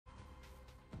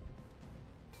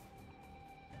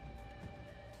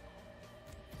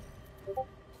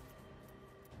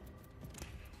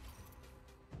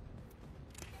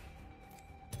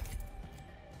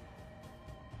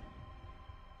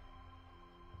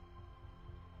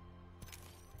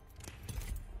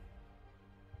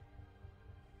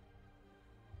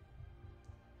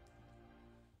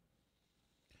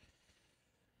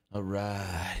All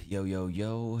right, yo, yo,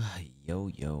 yo, yo,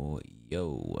 yo,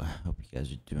 yo. Hope you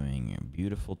guys are doing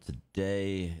beautiful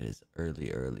today. It is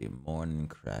early morning.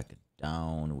 Crack it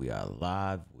down. We are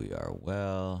live. We are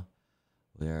well.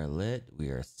 We are lit. We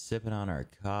are sipping on our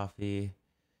coffee.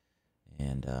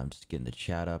 And I'm just getting the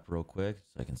chat up real quick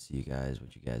so I can see you guys,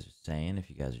 what you guys are saying. If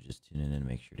you guys are just tuning in,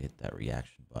 make sure to hit that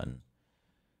reaction button.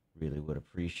 Really would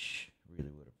appreciate.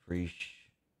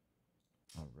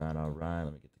 All right.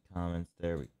 Let me get the comments.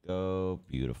 There we go.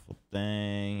 Beautiful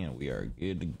thing. And we are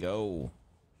good to go.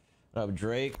 What up,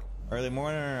 Drake? Early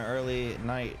morning or early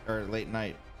night or late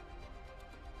night?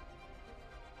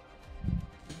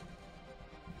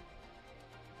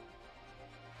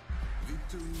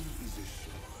 Victory is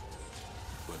assured,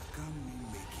 but can we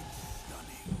make it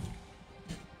stunning?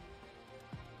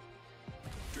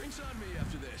 Drinks on me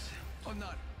after this. Oh,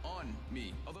 not on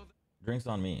me. Although Drinks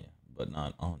on me, but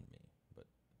not on me. But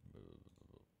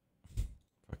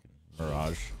fucking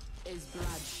Mirage. Is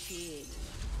bloodshed.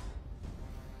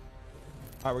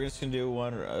 All right, we're just gonna do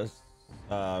one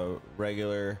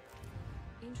regular.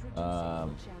 Introducing the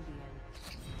champion.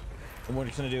 We're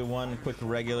just gonna do one quick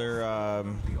regular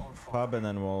pub, and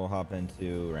then we'll hop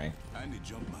into rank. And the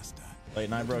jump master.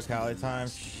 Late night, bro. Cali time.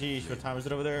 Sheesh, what time is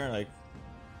it over there? Like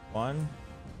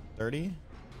 1:30? Is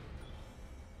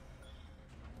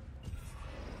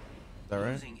that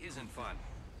right? Losing isn't fun.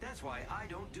 That's why I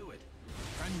don't do it.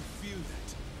 Can you feel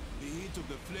that? The heat of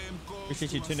the flame calls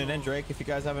Appreciate you to us tuning in, all. Drake. If you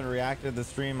guys haven't reacted to the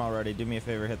stream already, do me a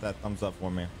favor, hit that thumbs up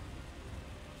for me.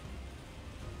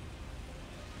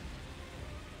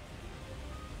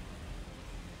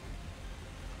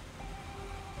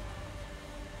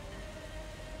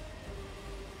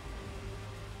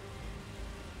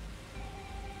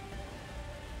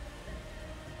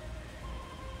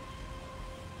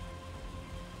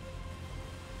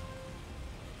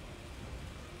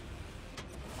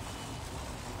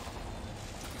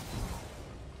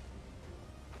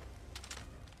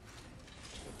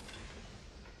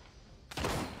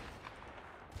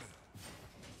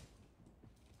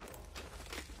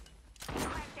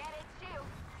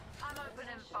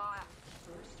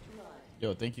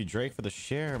 Yo, thank you, Drake, for the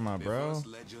share, my The bro. first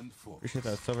legend for Appreciate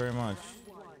that so very much.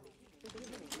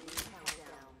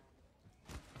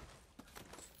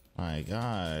 My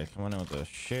God, coming in with the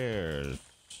shares.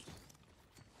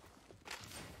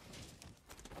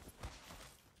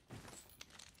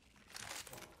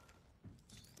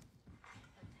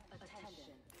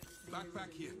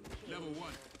 backpack here. Level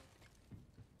 1.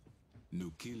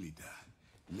 Nukilida.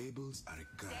 Labels are a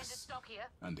Standard curse stock here.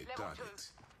 and a Level target.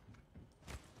 2.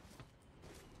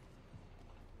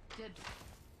 Did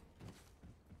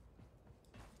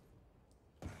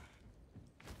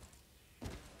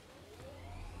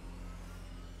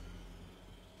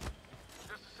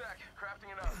just a sec.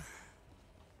 Crafting it up.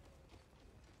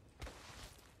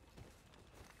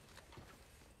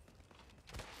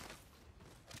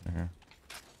 Uh-huh.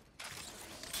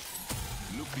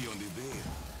 Look beyond the veil.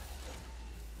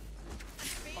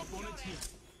 Opponents here.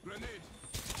 Grenade.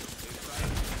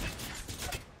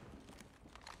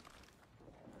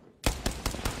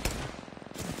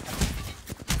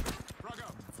 Frag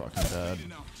out. Fucking bad.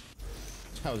 Bleeding out.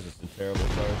 That was just a terrible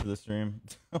start to the stream.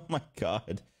 Oh my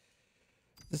God.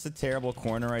 Just a terrible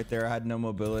corner right there. I had no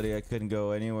mobility. I couldn't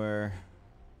go anywhere.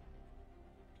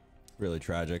 Really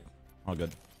tragic. All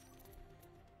good.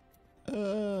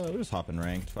 We're just hopping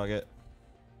ranked. Fuck it.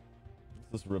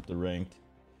 Let's just rip the ranked.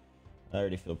 I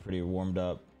already feel pretty warmed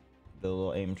up. Did a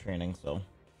little aim training, so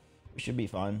we should be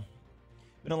fine.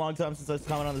 Been a long time since I've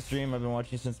commented on the stream. I've been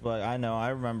watching since, but I know, I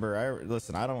remember.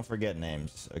 Listen, I don't forget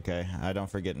names. Okay, I don't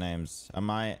forget names.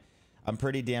 I'm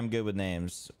pretty damn good with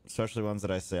names, especially ones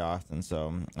that I say often.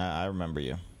 So I remember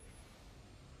you.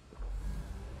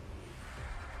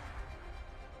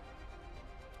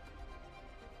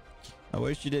 I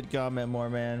wish you did comment more,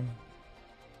 man.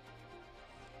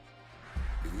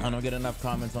 I don't get enough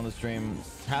comments on the stream.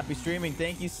 Happy streaming.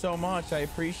 Thank you so much. I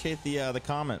appreciate the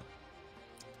comment.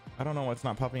 I don't know what's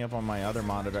not popping up on my other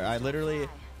monitor. I literally,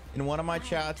 in one of my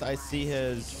chats, I see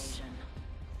his.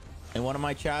 In one of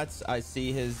my chats, I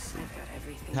see his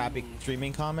happy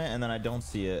streaming comment, and then I don't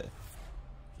see it,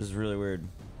 which is really weird.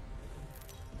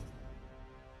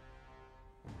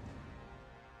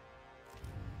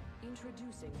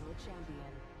 introducing your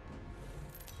champion.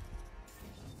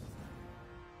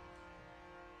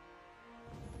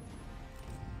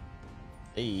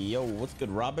 Hey, yo, what's good,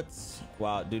 Roberts?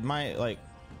 Wow, dude, my, like,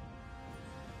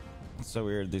 it's so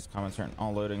weird. These comments aren't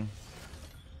all loading.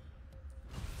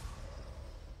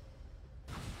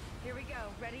 Here we go.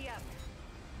 Ready up.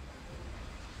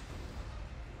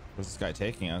 Where's this guy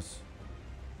taking us?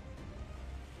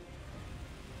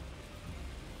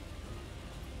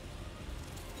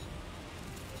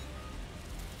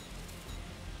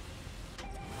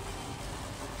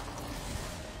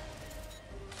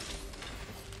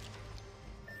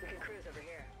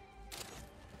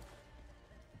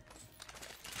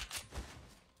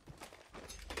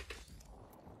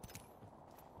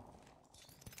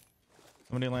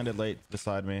 Somebody landed late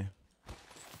beside me.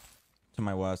 To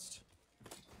my west.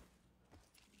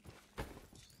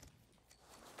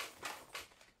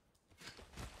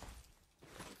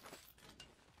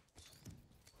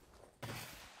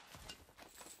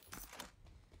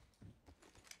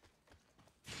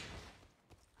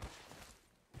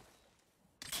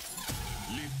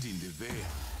 Lifting the veil.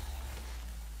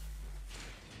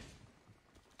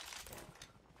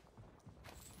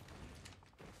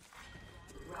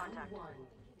 Round 1.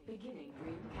 Beginning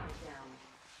ring countdown.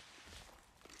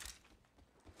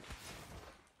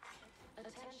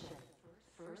 Attention.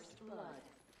 First blood.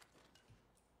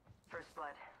 First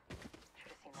blood.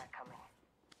 Should have seen that coming.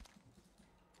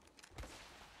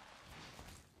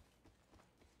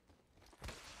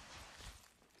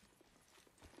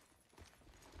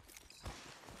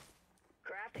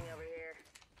 Crafting over here.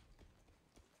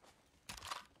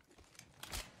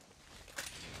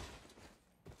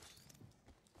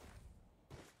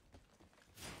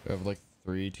 We have like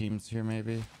 3 teams here,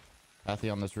 maybe. Kathy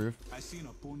on this roof. I see an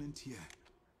opponent here.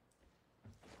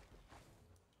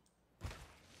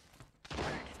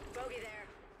 Bogey there.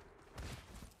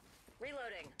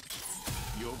 Reloading.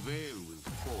 Your veil will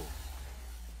fall.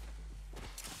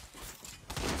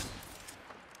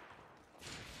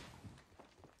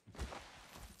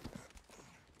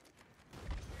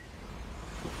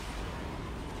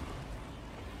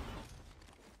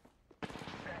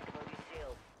 Crack bogey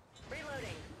sealed.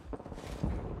 Reloading.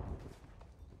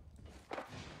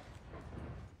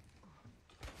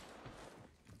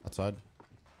 Outside.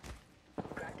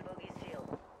 Crack the bogey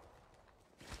sealed.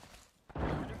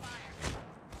 Under fire.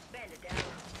 Bandit down.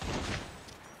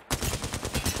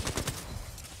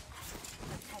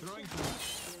 Throwing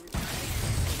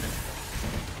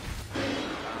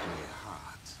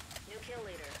heart. New kill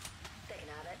leader. They can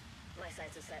have it. My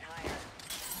sights are set higher.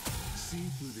 See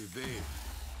through the veil.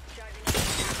 Charging up.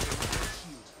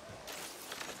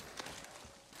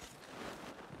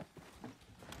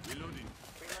 Reloading.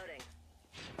 Reloading.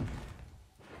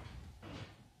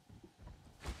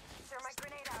 Throw my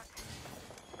grenade out.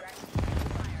 Crack.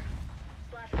 Fire.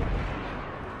 Splash one.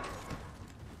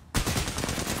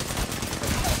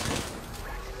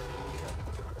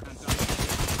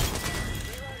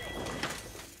 Reloading.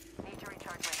 Need to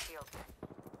recharge my shield.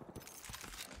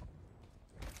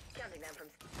 Counting them from.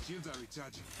 Shields are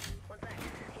recharging. One sec.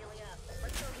 Healing up.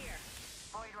 Let's go here.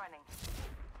 Void running.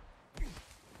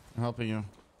 I'm helping you.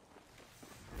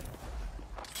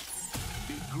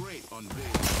 Be great on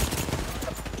veil.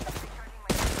 Recharging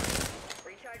my shield.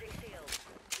 Recharging shield.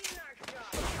 Narc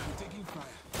shot. I'm taking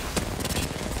fire.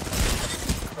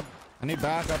 I need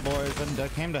backup, boys. And I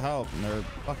came to help, and they're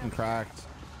fucking cracked.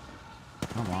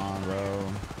 Come on,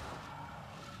 bro.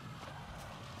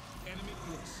 Enemy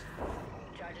close.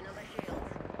 Charging on my shields.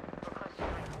 We're close to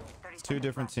mine. 30 It's 2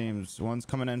 different teams. One's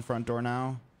coming in front door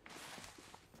now.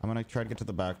 I'm gonna try to get to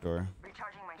the back door.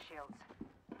 Recharging my shields.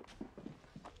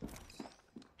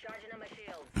 Charging on my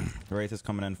shields. Wraith is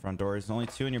coming in front door. There's only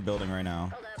 2 in your building right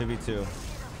now. Hold up. 2v2. Enemy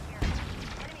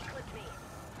clipped me.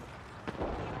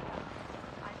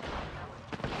 Cracked shield.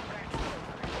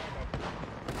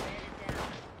 Bandit down.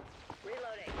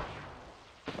 Reloading.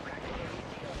 Cracked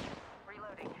shield.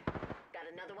 Reloading. Got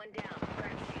another one down.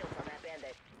 Cracked shields on that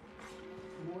bandit.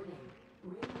 Warning.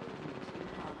 Ring movement in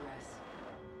progress.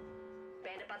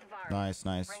 Bandit by the fire. Nice,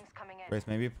 nice. Rings coming in. Wraith,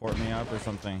 maybe port me up or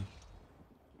something.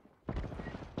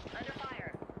 Under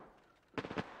fire.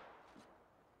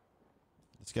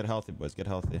 Let's get healthy, boys. Get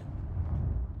healthy.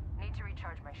 Need to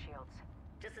recharge my shields.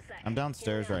 Just a sec. I'm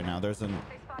downstairs right now. There's an...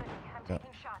 They spotted me. I'm Yeah.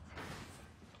 taking shots.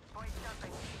 Boys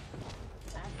jumping.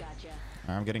 I've gotcha.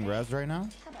 I'm getting res right now.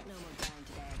 How about no more dying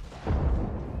today?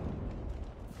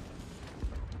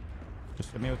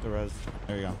 Just hit me with the res.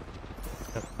 There you go.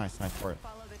 Yep, nice, nice port.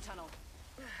 Follow the tunnel.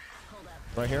 Hold up.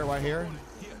 Right here, right here.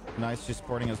 Nice, she's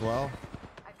porting as well.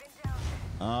 I've been down.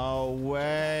 Oh,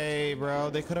 way, bro.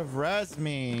 They could have res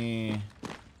me.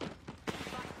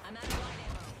 I'm out of line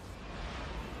ammo.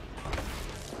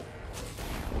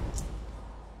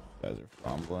 You guys are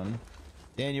fumbling.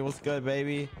 Daniel, what's good,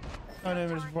 baby? My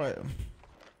name is what?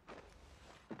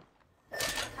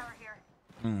 Tower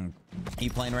here. You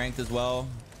playing ranked as well?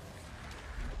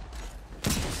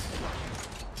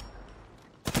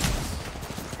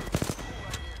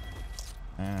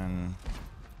 And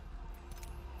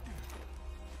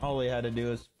all they had to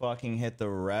do is fucking hit the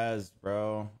res,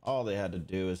 bro. All they had to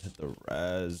do is hit the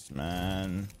res,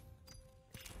 man.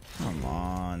 Come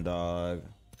on, dog.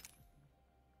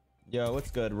 Yo,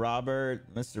 what's good,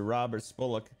 Robert? Mr. Robert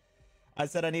Spolak. I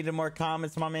said I needed more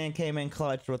comments. My man came in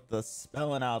clutch with the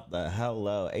spelling out the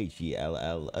hello,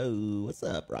 H-E-L-L-O. What's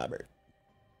up, Robert?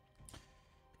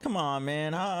 Come on,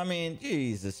 man. I mean,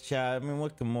 Jesus, Chad. I mean,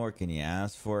 what more can you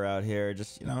ask for out here?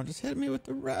 Just, just hit me with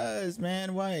the res,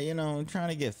 man. Why, trying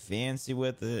to get fancy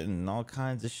with it and all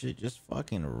kinds of shit. Just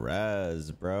fucking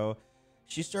res, bro.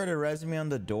 She started resing me on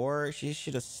the door. She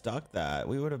should have stuck that. I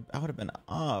would have been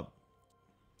up.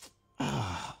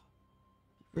 Ah,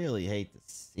 really hate to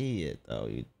see it, though.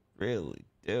 You really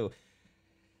do.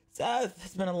 Seth,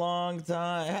 it's been a long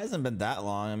time. It hasn't been that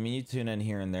long. I mean, you tune in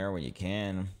here and there when you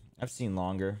can. I've seen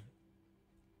longer.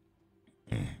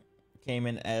 Came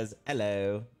in as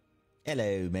hello.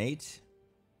 Hello, mate.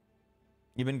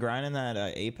 You been grinding that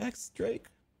Apex, Drake?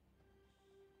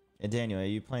 And Daniel, are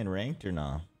you playing ranked or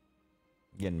not?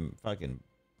 Getting fucking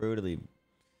brutally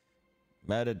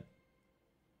meted.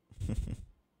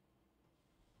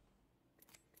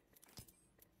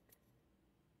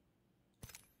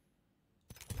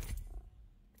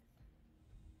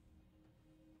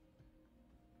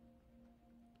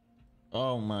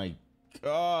 Oh my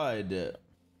god,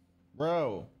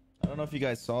 bro. I don't know if you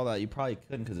guys saw that. You probably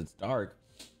couldn't because it's dark.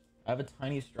 I have a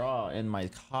tiny straw in my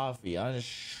coffee. I just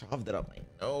shoved it up my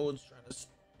nose trying to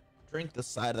drink the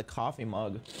side of the coffee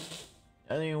mug,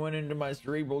 and then it went into my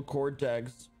cerebral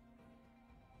cortex.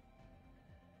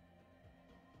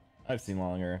 I've seen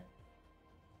longer.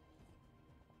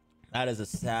 That is a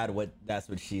sad that's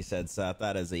what she said, Seth.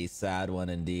 That is a sad one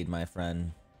indeed, my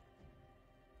friend.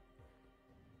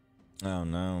 Oh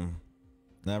no.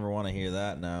 Never want to hear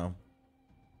that now.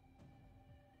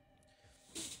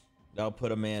 That'll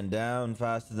put a man down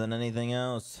faster than anything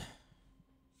else.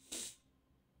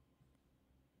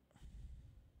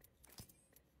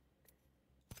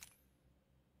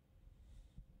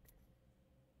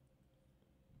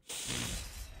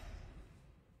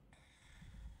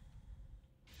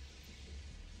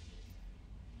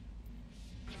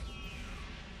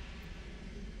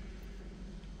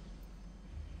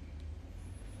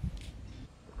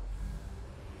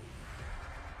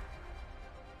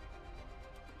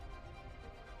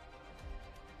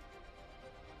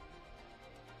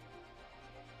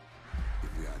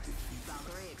 If we are defeated,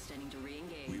 Valkyrie extending to we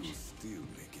re-engage. will still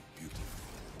make it beautiful.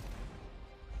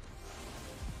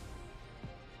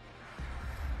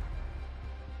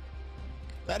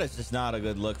 That is just not a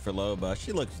good look for Loba.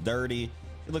 She looks dirty.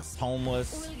 She looks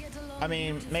homeless. I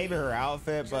mean, maybe her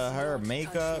outfit, but her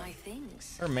makeup,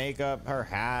 her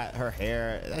hat, her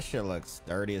hair, that shit looks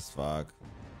dirty as fuck.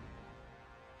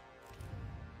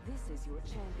 This is your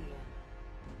champion.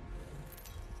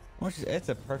 It's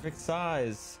a perfect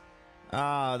size.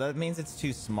 Ah, that means it's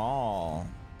too small.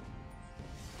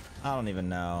 I don't even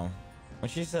know. When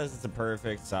she says it's a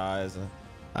perfect size,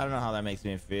 I don't know how that makes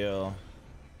me feel.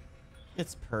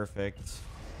 It's perfect.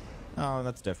 Oh,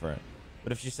 that's different.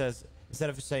 But if she says, instead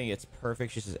of saying it's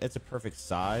perfect, she says it's a perfect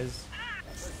size.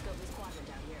 Let's scope this quadrant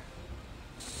out here.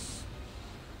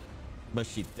 But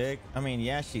she thick? I mean,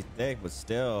 yeah, she's thick, but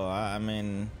still, I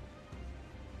mean,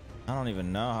 I don't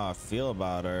even know how I feel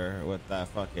about her with that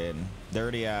fucking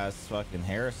dirty ass fucking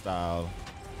hairstyle.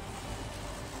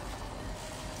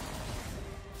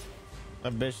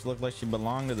 That bitch looked like she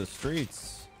belonged to the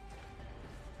streets.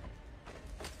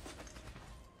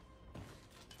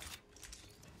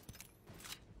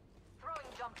 Throwing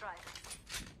jump drive.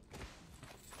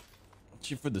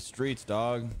 She for the streets,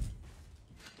 dog.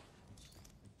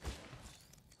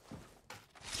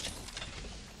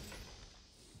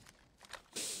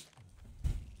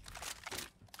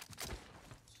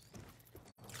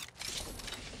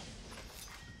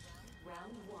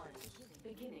 Round one.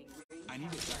 Beginning ring I need a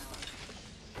countdown.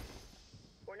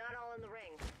 We're not all in the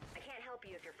ring. I can't help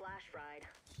you if you're flash fried.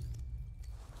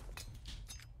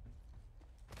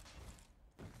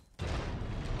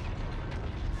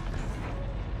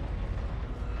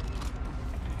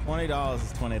 $20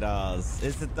 is $20.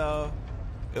 Is it though?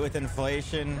 With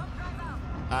inflation,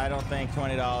 I don't think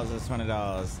 $20 is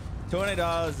 $20.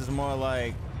 $20 is more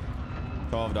like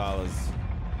 $12.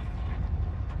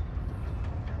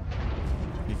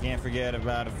 You can't forget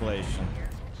about inflation.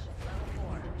 Level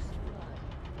 4.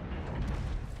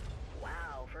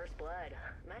 Wow, first blood.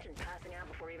 Imagine passing out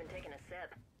before even taking a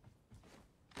sip.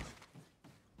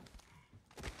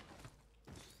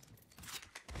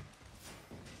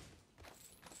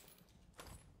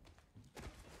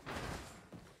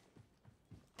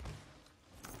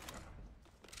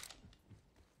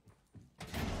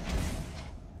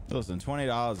 Listen,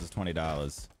 $20 is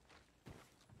 $20.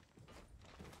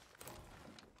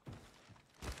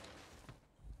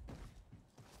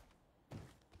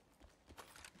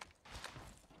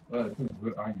 What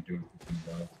are you doing for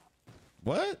 $10?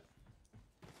 What?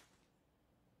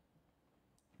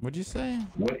 What'd you say?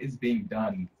 What is being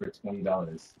done for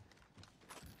 $20?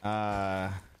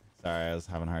 Sorry, I was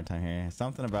having a hard time hearing.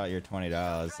 Something about your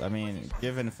 $20. I mean,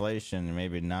 give inflation,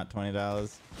 maybe not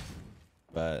 $20,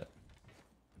 but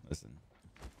listen,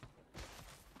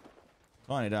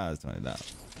 $20,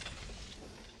 $20.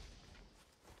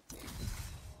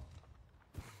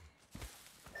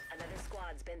 Another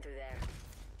squad's been through there.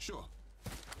 Sure.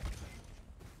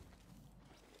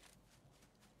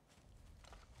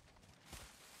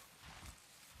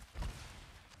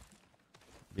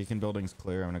 Beacon building's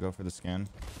clear. I'm gonna go for the scan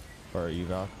or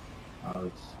eval. I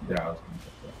was gonna take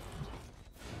that.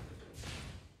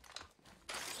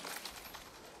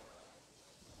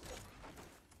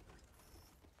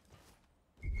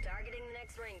 Targeting the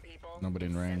next ring, people. Nobody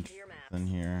in Step range. to your maps. In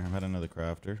here. I'm at another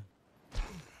crafter.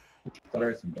 Thought I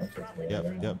heard some gunshots over Yep,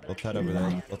 there. yep. Let's head over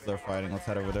there. Let's they're fighting. Let's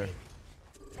head over there.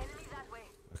 Enemy that way.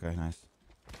 Okay, nice.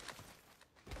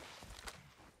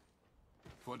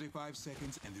 45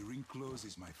 seconds and the ring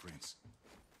closes, my friends.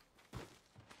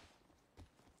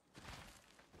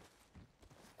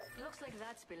 Looks like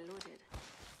that's been looted.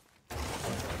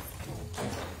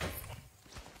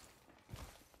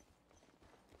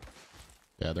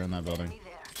 Yeah, they're in that building. Enemy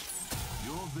there.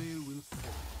 Your veil will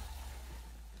fall.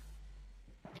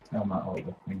 Now my all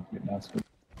the things get nasty.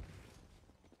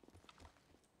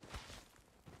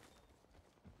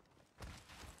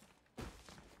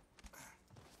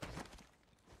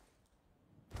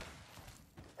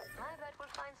 I bet we'll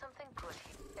find something good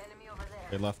here. Enemy over there.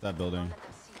 They left that building. Let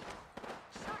them see you.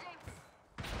 Shooting!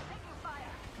 Taking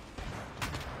fire!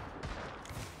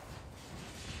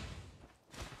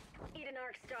 Eat an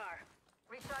arc star.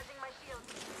 Recharging my shield.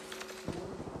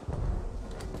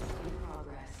 In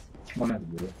progress. One has to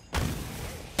do it.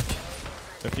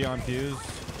 50 on fuse. Block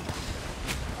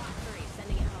 3,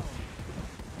 sending it home.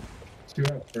 Two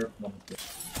have turf, one has to.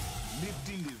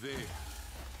 Lifting the veil.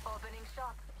 Opening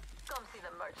shop. Come see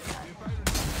the merchandise.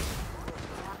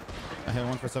 I hit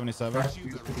one for 77. Flash,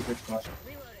 use a pretty good flash.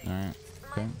 Reloading. All right.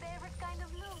 Okay. My favorite kind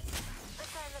of loot. The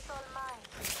kind that's all mine.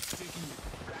 Taking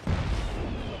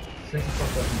 64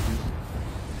 seconds.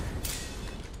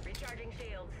 Recharging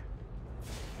shields.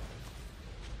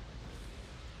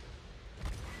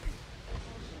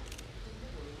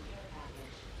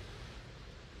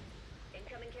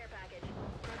 Incoming care package.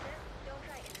 Protest, don't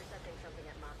try intercepting something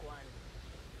at Mach 1.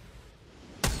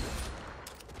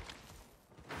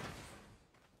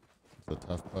 It's a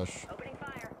tough push. Opening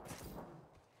fire.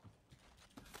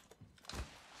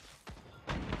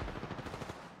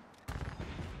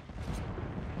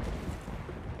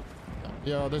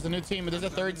 Yo, there's a new team. There's a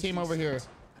third team over here.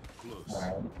 close.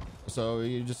 Alright. So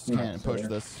you just Yeah, can't push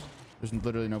sorry. this. There's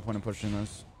literally no point in pushing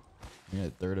this. You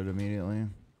get thirded immediately.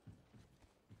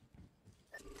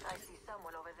 I see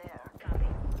someone over there. Copy.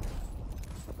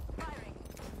 Firing.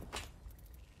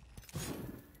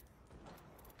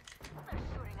 They're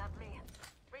shooting at me.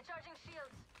 Recharging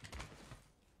shields.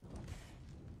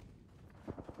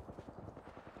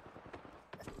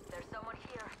 There's someone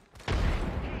here.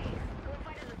 Hey, go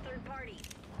fight as a third party.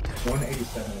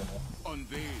 187 in there.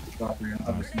 Unveiled. Drop three.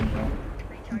 I'm just seeing that.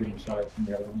 I'm getting shot from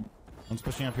the other one. One's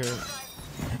pushing up here.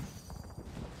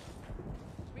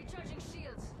 Recharging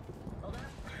shields. Hold up.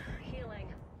 Healing.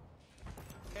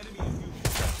 Enemy in view.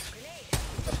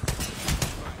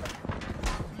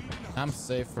 I'm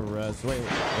safe for res. Wait. Okay,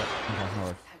 no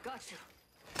worries. I got you.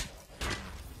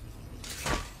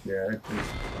 Yeah, it's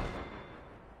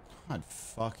God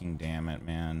fucking damn it,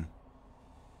 man.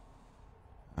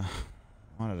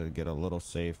 Wanted to get a little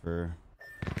safer.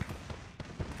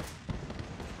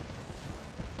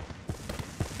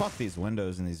 Fuck these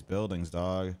windows in these buildings,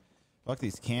 dog. Fuck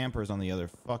these campers on the other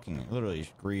fucking, literally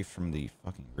grief from the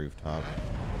fucking rooftop.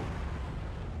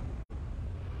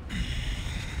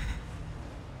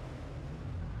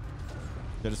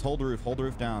 Yeah, just hold the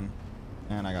roof down.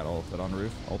 And I got ulted on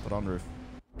roof, ulted on roof.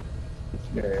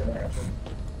 yeah, yeah.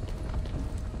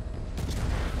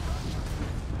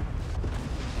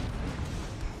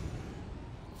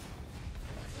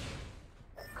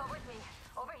 Come with me.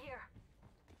 Over here.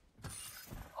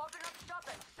 Open up shop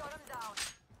and shut them down.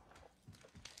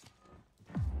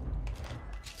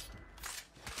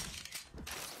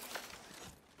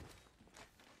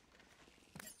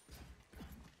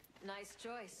 Nice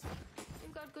choice.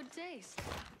 You've got good taste.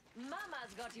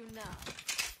 Mama's got you now.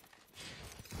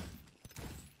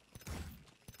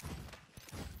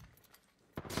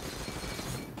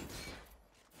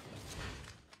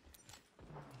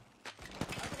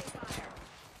 Opening fire.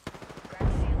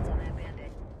 Grab shields on that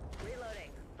bandit.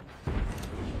 Reloading.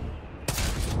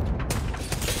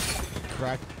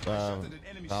 Crack, Shot at an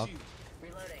enemy Valk. shield.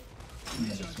 Reloading.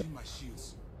 Recharging my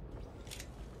shields.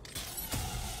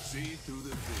 See through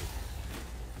the veil.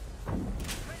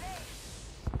 Grenade!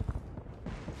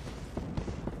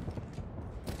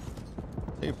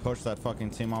 You push that fucking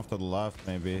team off to the left,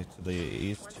 maybe to the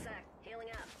east. One sec. Healing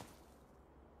up.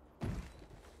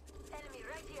 Enemy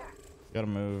right here. Gotta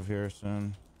move here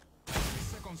soon. The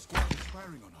second squad is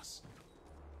firing on us.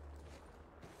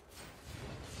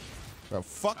 Bro,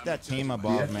 fuck that team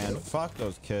above, man. Fuck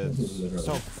those kids.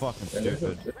 So fucking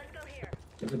stupid. Let's go here.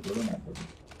 There's a building out there.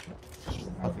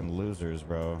 Fucking losers,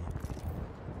 bro.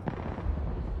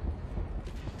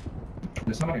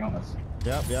 There's somebody on us.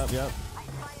 Yep.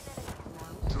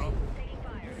 Drop. Taking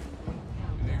fire.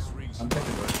 Next ring's I'm taking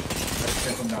it. Let's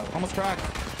take them down. Almost cracked.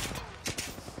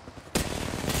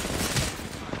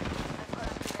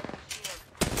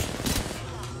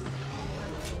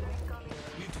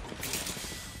 need to go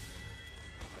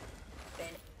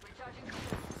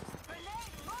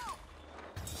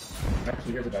close.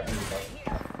 Actually, here's a guy. Here's a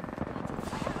guy.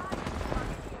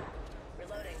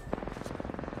 Reloading.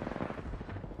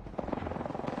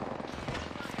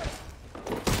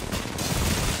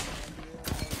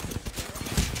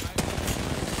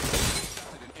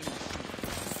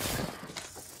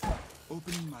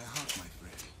 Opening my heart, my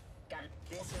friend. Got it.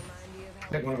 This remind you of how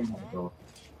Take one of them off the door.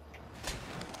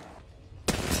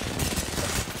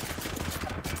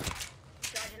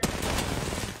 charging up.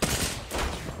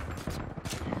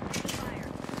 Fire.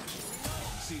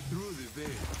 See through the veil.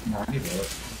 No, I need to look.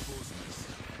 Composing us.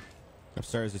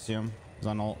 Upstairs, you see him? He's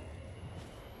on ult.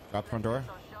 Drop front door.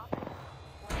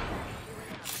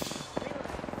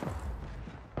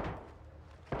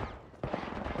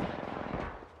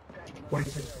 What do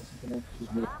you think?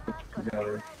 Just move. Get out of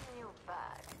there.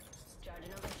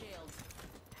 Charging up my shields.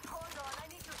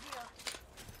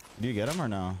 Do you get him or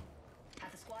no?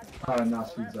 At the squad. No,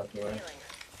 she's up the way. Healing.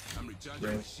 I'm recharging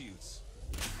Right. my shields.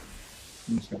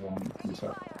 I'm just gonna do so.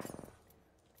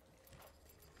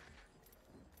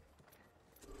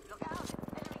 Look out!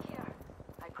 Enemy here.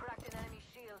 I cracked an enemy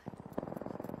shield.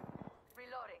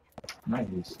 Reloading.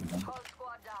 Nice. You know. Whole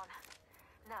squad down.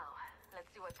 Now, let's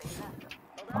see what they left.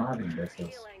 I think that's this.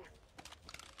 Healing.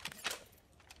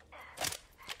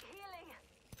 Healing!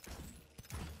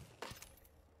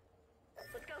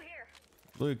 Let's go here.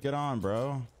 Luke, get on,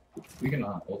 bro. We can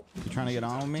oh, You trying to get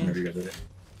on with me? Whenever you guys are ready.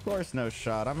 Of course, no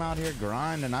shot. I'm out here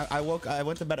grinding. I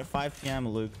went to bed at 5 p.m.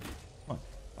 Luke. Come on.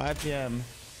 5 p.m.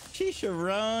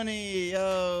 Shisharoni,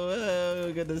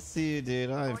 yo, good to see you, dude.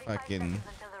 I 45 fucking seconds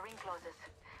until the ring closes.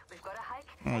 We've got a hike.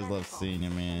 I always and a love depot. seeing you,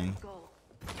 man. Go.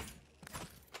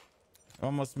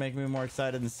 Almost make me more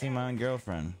excited than see my own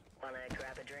girlfriend. Wanna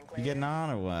grab a drink You later? getting on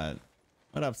or what?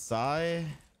 What up, Sai?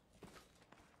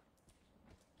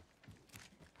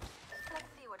 Let's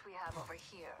see what we have over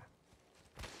here.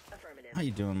 Affirmative. How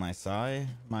you doing, my Sai?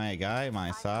 My guy,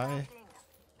 my Sai? Crafting.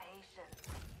 Patience.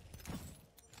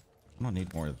 I don't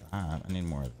need more of that. I need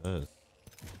more of this.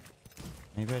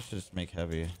 Maybe I should just make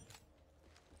heavy.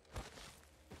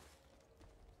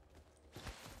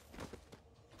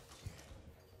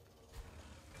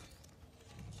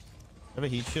 Have a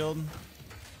heat shield?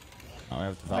 Oh, we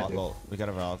have the I do. Valk. We got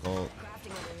a Valk. Crafting over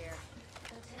here.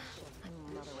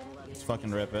 Mother would love Let's you.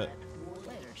 fucking rip it.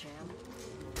 Later, champ.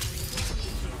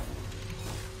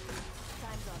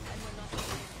 Time's up, and we're not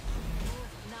moving.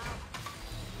 Move now.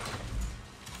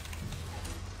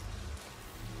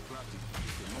 Crafting.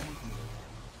 The moment more.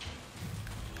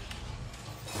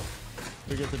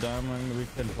 We get the diamond, we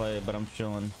can play, but I'm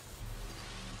chilling.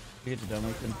 We get the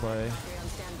diamond, we can play. You're on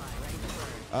standby, ready to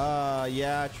burn.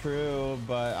 Yeah, true,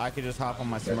 but I could just hop on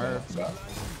my Smurf.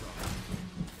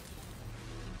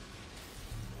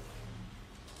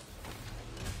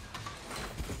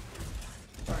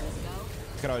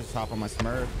 I could always just hop on my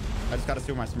Smurf. I just gotta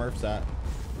see where my Smurf's at.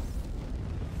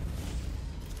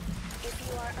 If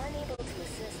you are unable to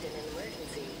assist in an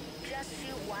emergency, just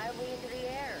shoot wildly into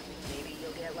the air. Maybe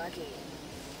you'll get lucky.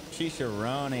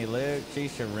 Shisharoni, Luke.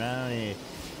 Shisharoni.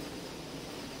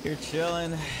 You're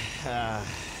chilling.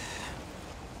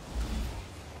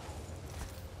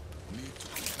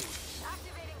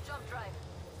 Activating jump drive.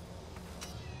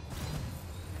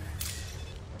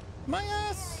 My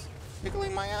ass.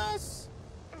 Tickling my ass.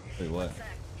 Wait, what? Sec,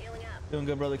 healing up. Doing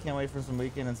good, brother. Can't wait for some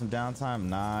weekend and some downtime.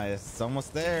 Nice. It's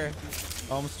almost there.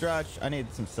 Home stretch. I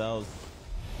need some cells.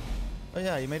 Oh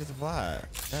yeah, you made it to flat.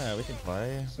 Yeah, we can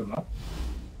play. So not.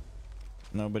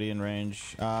 Nobody in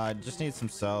range. Just need some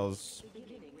cells.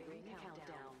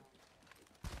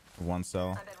 One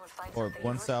cell. I bet we'll find Or something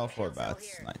one useful. cell, 4 Shield cell bats.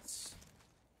 here. Nice.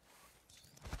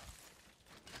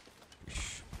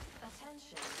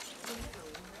 Attention.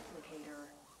 Delivering replicator.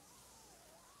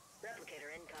 Replicator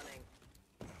incoming.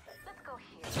 Let's go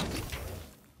here.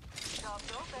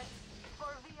 Jobs open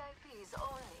for VIPs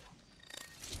only.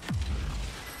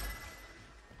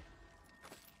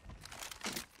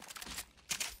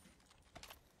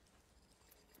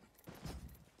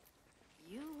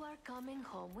 coming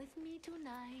home with me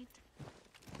tonight.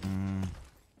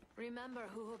 Remember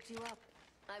who hooked you up?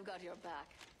 I've got your back.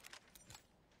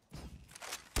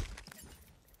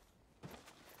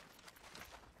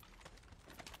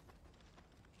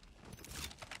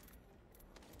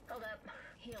 Hold up.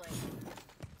 Healing.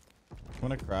 I'm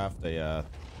gonna craft a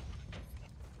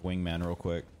wingman real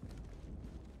quick.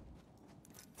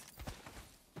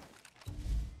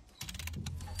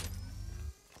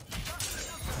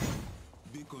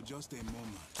 Vico, just a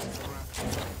moment. Craft.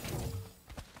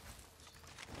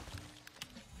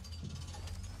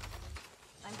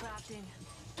 I'm crafting.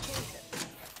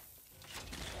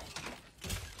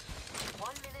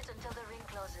 1 minute until the ring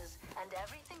closes, and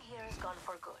everything here is gone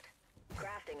for good.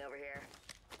 Crafting over here.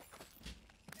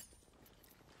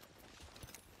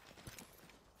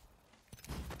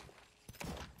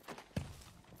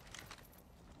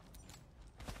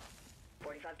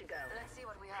 .45 to go. Let's see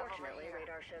what we have over Fortunately, here.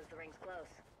 radar shows the ring's close.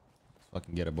 Let's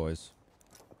fucking get it, boys.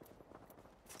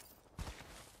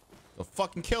 Go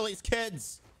fucking kill these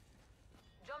kids.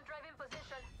 Jump drive in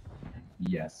position.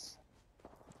 Yes.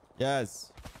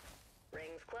 Yes.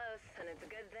 Ring's close, and it's a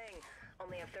good thing.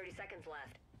 Only have 30 seconds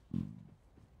left.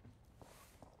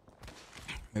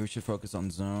 Maybe we should focus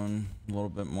on zone a little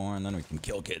bit more, and then we can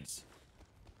kill kids.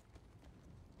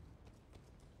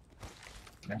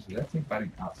 Actually, that team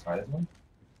fighting outside as well.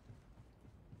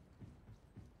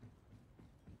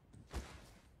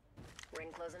 Ring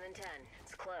closing in 10.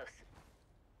 It's close.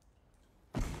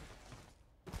 I'm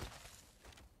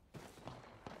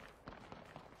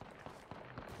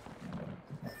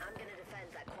gonna defend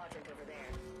that quadrant over there.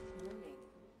 Warning.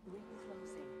 Ring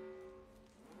closing.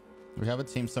 We have a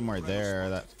team somewhere there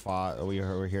that fought we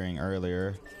were hearing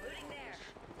earlier. Looting there.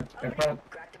 In front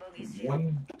Cracked a bogey's of shield.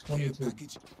 122.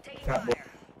 Package. Taking Cat fire.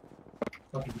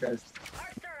 Fuck you guys.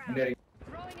 Arcstar I'm out. getting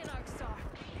Throwing an arc star.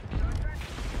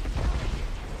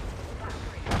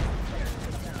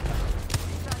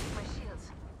 Recharging my shields.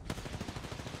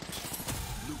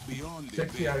 Look beyond the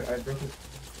 60. veil. I broke it.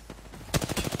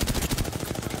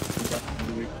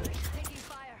 Taking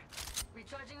fire.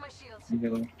 Recharging my shields. I'm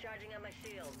healing. Charging on my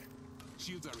shield.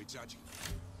 Shields are recharging.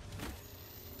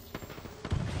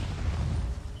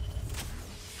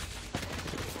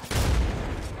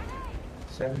 Grenade!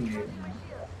 78. They're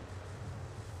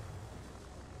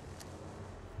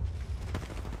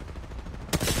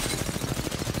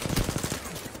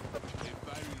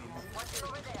firing on me. Watch it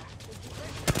over there.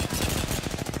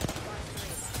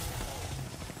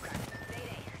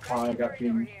 Oh, I got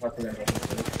team. Fuck it.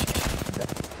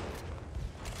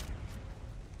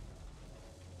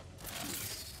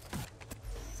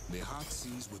 The heart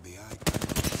sees what the eye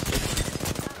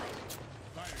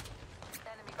Damage.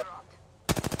 Enemy dropped.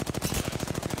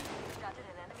 Scattered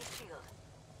an enemy shield.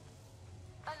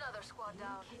 Another squad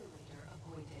down.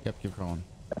 Yep, keep going.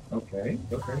 Okay.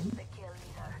 Okay. I'm the kill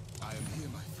leader. I am here,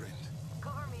 my friend.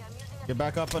 Cover me. I'm using a Get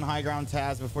back up on high ground,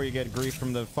 Taz, before you get grief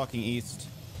from the fucking east.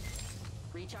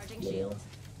 recharging Yeah. shields.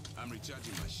 I'm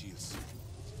recharging my shields.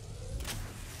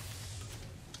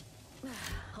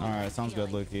 All right, sounds good,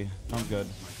 Lukey. Sounds good.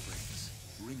 My friends.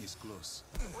 Ring is close.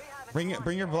 We have a Bring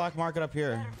squad your here. black market up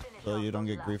here, Better finish so off you don't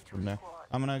those get griefed last from two there. squads.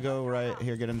 I'm gonna go right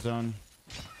here, get in zone.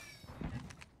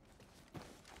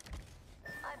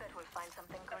 I bet we'll find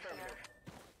something good here.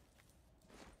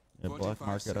 Yeah, black 45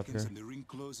 market up seconds here. and the ring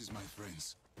closes, my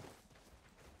friends.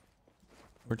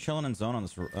 We're chilling in zone on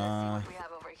this. Let's see what we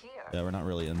have over here. Yeah, we're not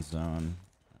really in zone,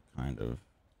 kind of.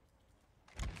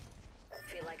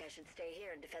 Feel like I should stay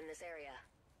here and defend this area.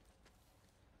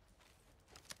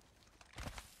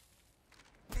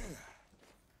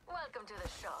 Welcome to the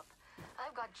shop.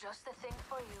 I've got just the thing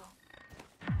for you.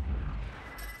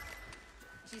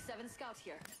 G7 scout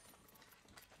here.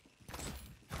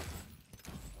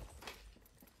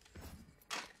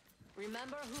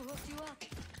 Remember who hooked you up?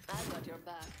 I've got your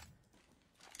back.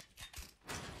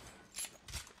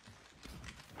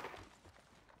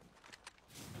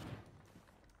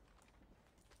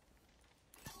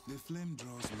 The flame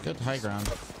draws me. Good high ground.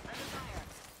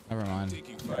 Never mind.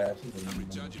 Taking Yeah, fire. actually, I'm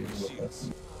recharging my shields.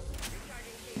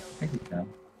 I think we can.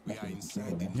 We are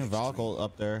inside the You have next Valkyl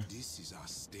up there. ring. This is our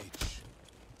stage.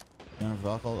 You have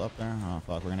Valkyl up there? Oh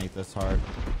fuck, we're gonna eat this hard.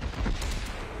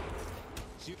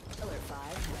 Pillar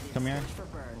 5, ready Come to here. search for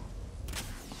burn.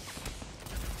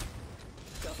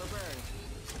 Go for burn.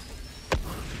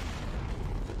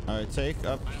 Alright, take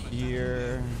up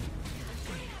here.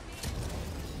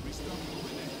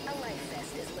 A life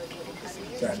vest is located under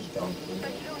your Sad seat, stone.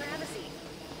 but you don't have a seat.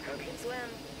 Hope you can swim.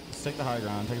 Let's take the high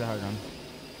ground, take the high ground.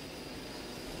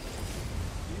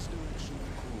 This direction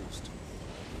closed.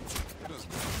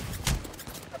 Doesn't.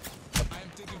 I am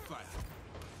taking fire.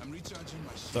 I'm recharging.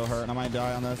 So hurt. I might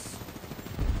die on this.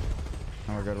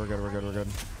 Oh, we're good. We're good. We're good. We're good.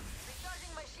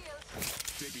 Recharging my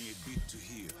shields. Taking a bit to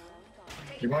heal.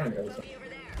 You're going to the other side. Bogey over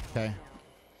there. Okay.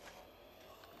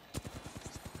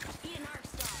 Ian Arc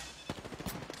style.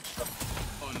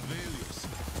 Unveil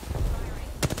yourself.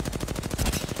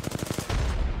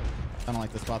 I don't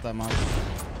like this spot that much.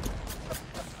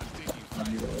 I'm taking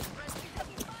fire. You will.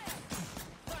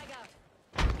 Frag out.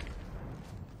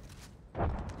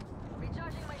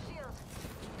 Recharging my shield.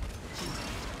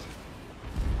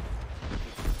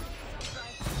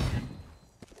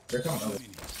 They're coming over.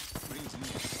 Brings me.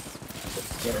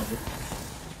 They're over.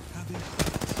 Having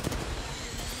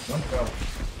One fell.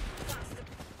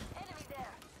 Enemy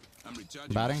there. I'm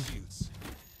recharging Batting? my shields.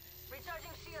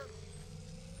 Recharging shields.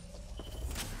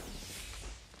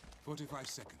 45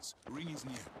 seconds. Ring is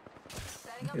near.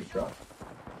 Setting up Good shop. shot.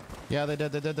 Yeah, they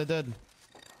did. They did. They did.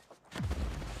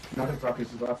 Not gonna drop this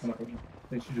is the last one. I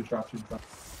think she just dropped. She just dropped.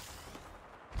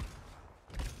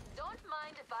 Don't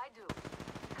mind if I do.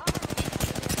 Cover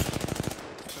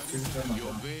me.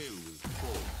 Your veil will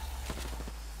fall.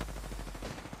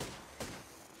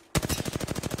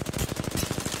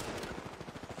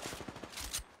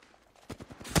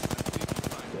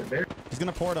 They're there. He's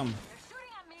gonna port him. They're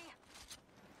shooting at me.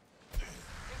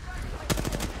 Recharging my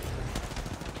shield.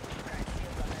 Crack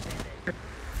shields on that bandit.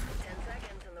 10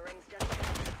 seconds and the ring's done.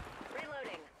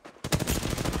 Reloading.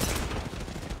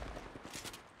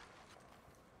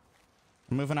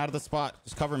 I'm moving out of the spot.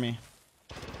 Just cover me.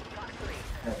 Fox 3.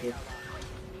 That's it.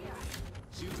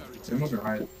 Shields are They're recharged. moving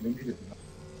high. They need it.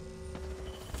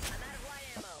 I'm out of light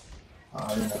ammo. I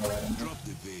don't know. Drop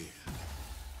the veil.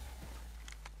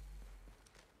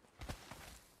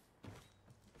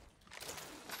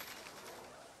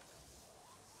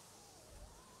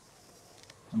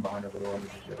 I'm behind over the wall.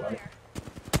 Shit, right?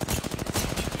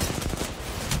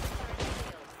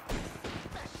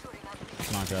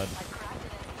 Not good.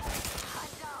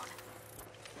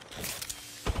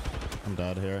 I'm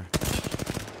dead here.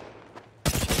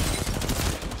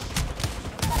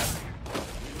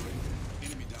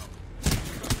 Enemy down.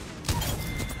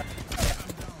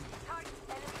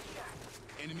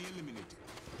 Enemy eliminated.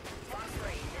 Fox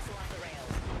 3. Missile off the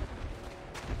rails.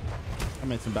 I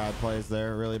made some bad plays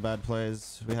there. Really bad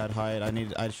plays. We had height.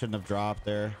 I shouldn't have dropped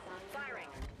there. Firing.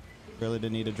 Really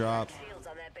didn't need to drop. Shields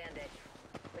on that bandit.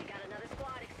 We got another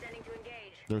squad extending to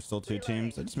engage. There's still two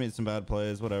teams. I just made some bad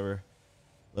plays. Whatever.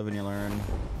 Live and you learn.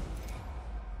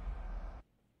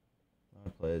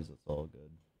 Bad plays. It's all good.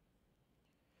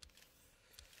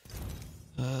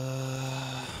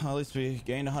 At least we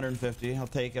gained 150. I'll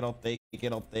take it. I'll take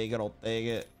it. I'll take it. I'll take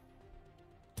it.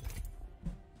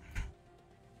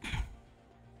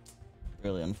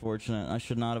 Really unfortunate. I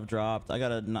should not have dropped. I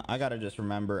gotta just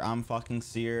remember I'm fucking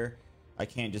Seer. I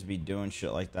can't just be doing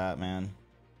shit like that, man.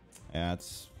 Yeah,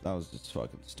 that was just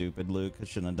fucking stupid, Luke. I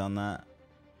shouldn't have done that.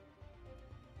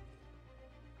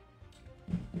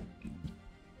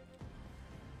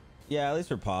 Yeah, at least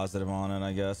we're positive on it,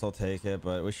 I guess. I'll take it,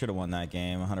 but we should have won that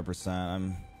game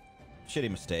 100%. Shitty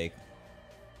mistake.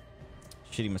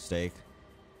 Shitty mistake.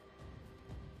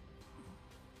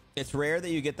 It's rare that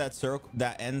you get that circle,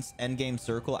 that end game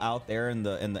circle out there in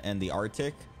the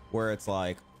Arctic, where it's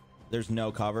like there's no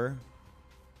cover.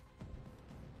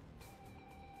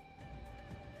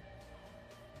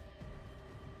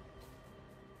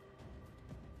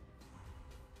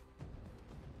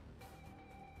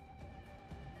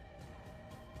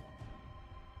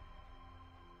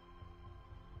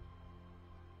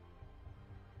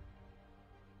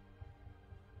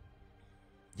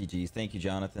 GG's. Thank you,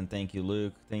 Jonathan. Thank you,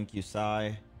 Luke. Thank you,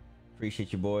 Sai.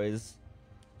 Appreciate you, boys.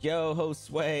 Yo,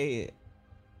 Josue.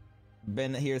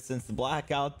 Been here since the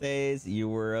blackout days. You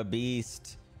were a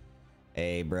beast.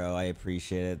 Hey, bro, I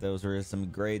appreciate it. Those were some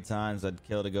great times. I'd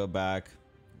kill to go back.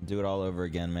 Do it all over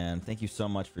again, man. Thank you so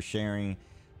much for sharing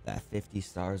that 50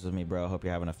 stars with me, bro. Hope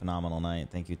you're having a phenomenal night.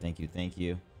 Thank you, thank you, thank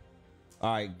you.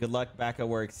 All right, good luck back at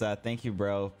work, Seth. Thank you,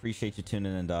 bro. Appreciate you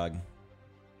tuning in, dog.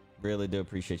 Really do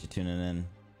appreciate you tuning in.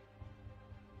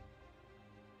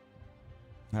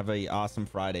 Have a awesome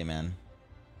Friday, man.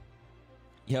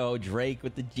 Yo, Drake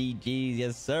with the GGs.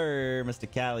 Yes, sir. Mr.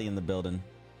 Cali in the building.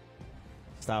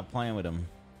 Stop playing with him.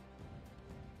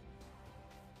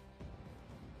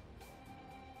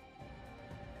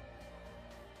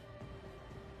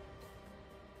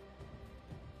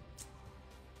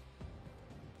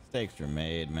 Mistakes were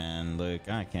made, man. Look,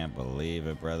 I can't believe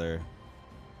it, brother.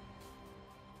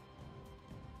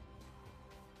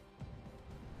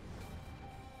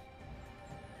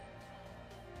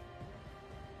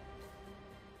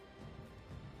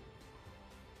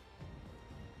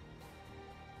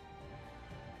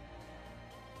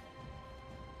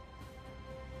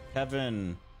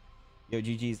 Kevin, yo,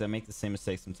 GG's. I make the same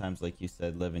mistake sometimes, like you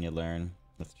said. Live and you learn.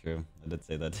 That's true. I did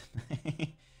say that.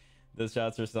 Those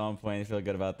shots are so on point. I feel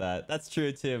good about that. That's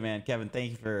true too, man. Kevin,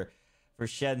 thank you for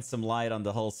shedding some light on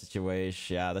the whole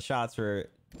situation. Yeah, the shots were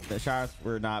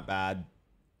not bad.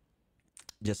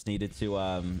 Just needed to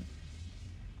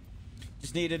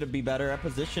be better at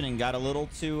positioning. Got a little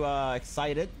too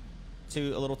excited. A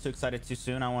little too excited too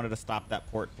soon. I wanted to stop that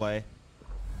port play.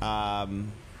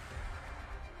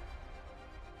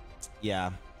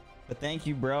 Yeah. But thank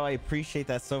you, bro. I appreciate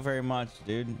that so very much,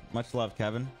 dude. Much love,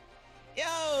 Kevin.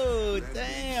 Yo,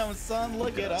 damn, son,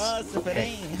 look at us. If it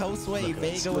ain't Josue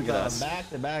Vega with a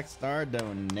back-to-back star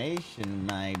donation,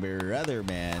 my brother,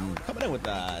 man. Coming in with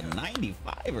a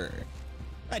 95er.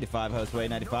 95 Josue,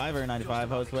 95er, 95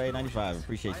 Josue, 95.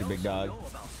 Appreciate you, big dog.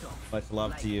 Much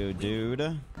love to you, dude. We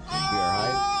are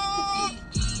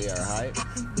hype. We are hype.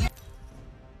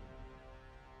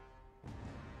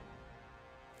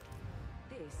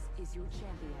 This is your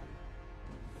champion.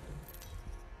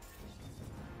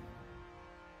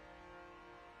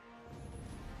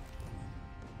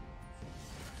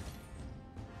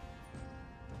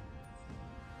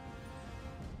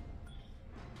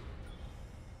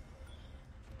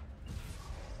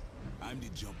 I'm the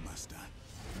job master.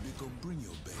 You can bring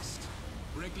your best.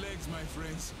 Break legs, my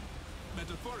friends.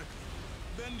 Metaphorically,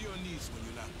 bend your knees when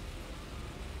you land.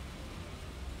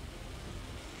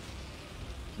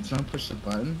 Can someone push the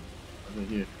button? Over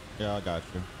here. Yeah, I got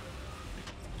you.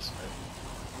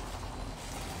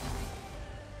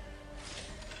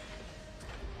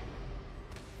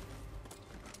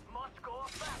 Must go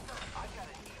faster. I've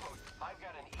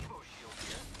got an Evo shield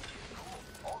here.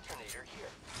 Cool. Alternator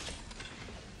here.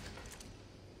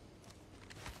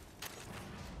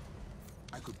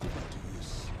 I could put that to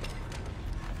use.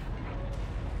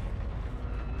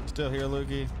 Still here,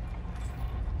 Lukey?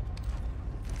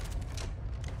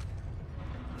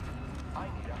 I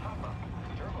need a hop-up.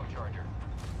 Turbocharger.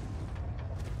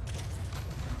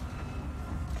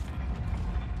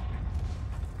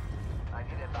 I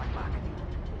need a backpack.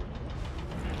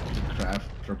 Craft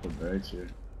triple bags here.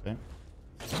 Okay.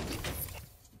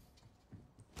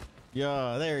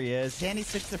 Yo, there he is. Candy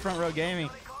Six to Front Row Gaming.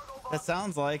 That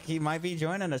sounds like he might be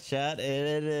joining us, chat.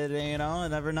 You know,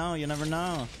 never know. You never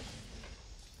know.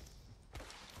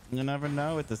 You never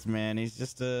know with this man. He's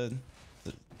just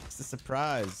it's a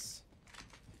surprise.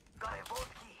 Got a vault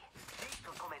key. This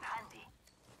will come in handy.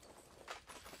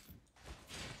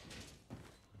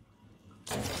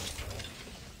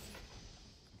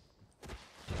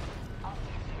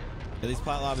 Yeah, these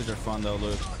plat lobbies are fun though,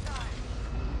 Luke.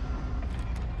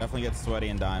 Definitely get sweaty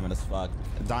and diamond as fuck.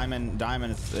 Diamond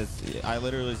is I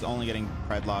literally was only getting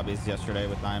pred lobbies yesterday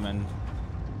with diamond.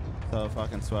 So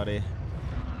fucking sweaty.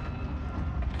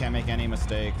 Can't make any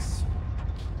mistakes.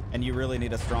 And you really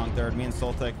need a strong third. Me and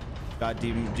Soltic got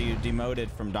demoted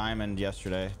from diamond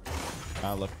yesterday.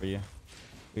 I'll look for you.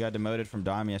 We got demoted from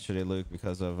diamond yesterday, Luke,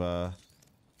 because of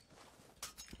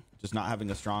just not having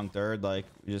a strong third. Like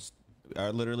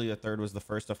literally the third was the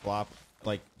first to flop,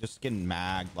 like just getting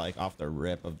magged like off the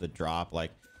rip of the drop.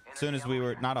 Like as soon as we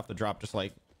were not off the drop, just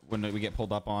like when we get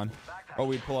pulled up on, or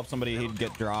we'd pull up somebody, he'd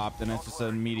get dropped, and it's just an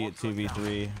immediate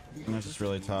 2v3, and it's just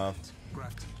really tough.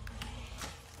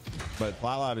 But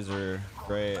plat lobbies are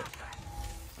great.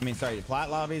 I mean, sorry,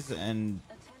 plat lobbies, and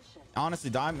honestly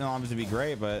diamond lobbies would be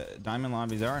great, but diamond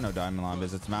lobbies, there are no diamond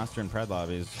lobbies. It's master and pred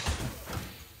lobbies.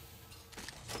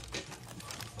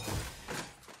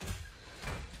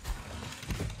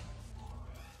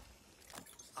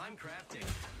 I'm crafting.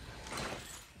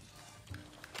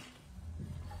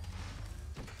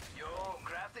 Yo,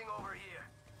 crafting over here.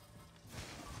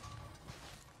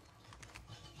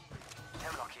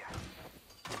 Hemlock here.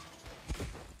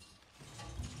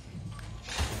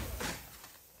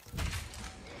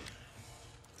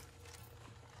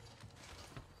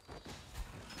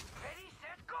 Ready,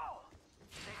 set, go!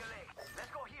 Take a leg.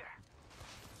 Let's go here.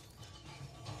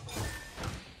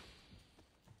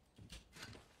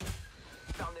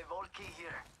 Found the vault key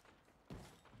here.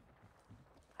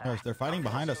 Oh, they're fighting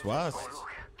behind us, West. Oh, look.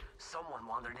 Someone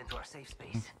wandered into our safe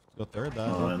space. Go third that.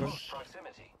 Oh,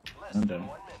 Proximity. Less I'm than done.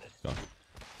 1 minute. Go.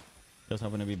 Just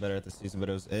hoping to be better at the season, but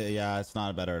it was yeah, it's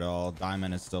not better at all.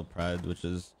 Diamond is still pred, which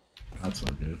is That's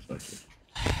not good. Fuck it.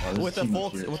 Oh, there's with the team full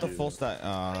up here, with the too. full stack.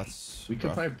 That's We could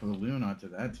rough. probably balloon onto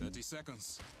that team. 30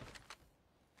 seconds.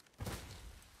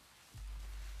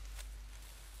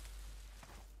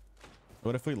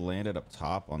 What if we landed up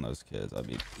top on those kids? That'd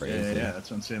be Yeah, crazy. yeah,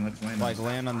 that's what I'm saying. Let's land. Like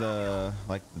land on the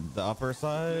the upper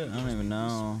side. I don't even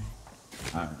know.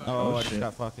 Oh, I just shit.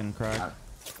 got fucking cracked.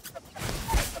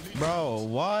 Bro,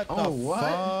 what the Oh, what?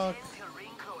 fuck? Until ring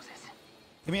closes.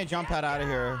 Give me a jump pad out of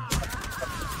here.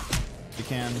 If you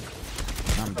can.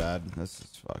 I'm dead. This is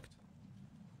fucked.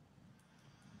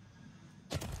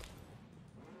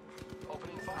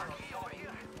 Opening fire on the over here.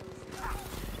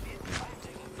 I'm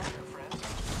taking fire, friends.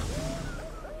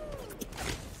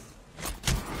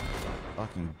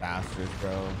 Fucking bastards,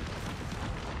 bro.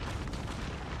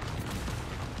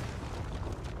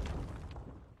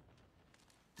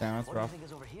 Damn, that's rough.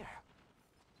 Is over here.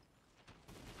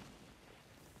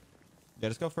 Yeah,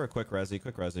 just go for a quick resi,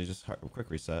 just quick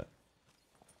reset.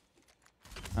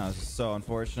 That was just so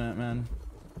unfortunate, man.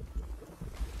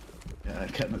 Yeah, I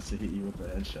kind of hit you with the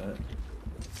headshot.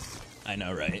 I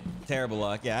know, right? Terrible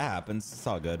luck. Yeah, it happens. It's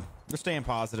all good. We're staying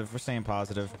positive. We're staying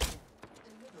positive.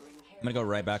 I'm gonna go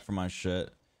right back for my shit.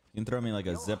 You can throw me like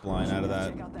a zip line out of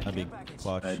that. That'd be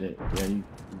clutch. I did. Yeah, you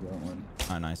got one.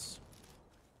 Ah, nice.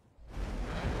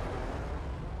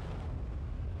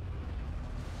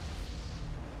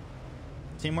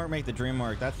 Teamwork make the dream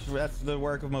work. That's the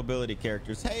work of mobility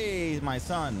characters. Hey, my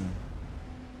son.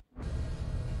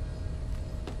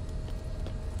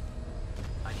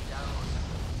 I need ammo.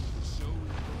 So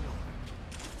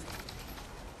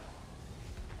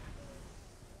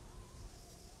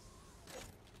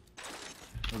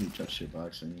Probably trust your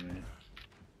box anyway.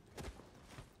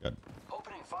 Good.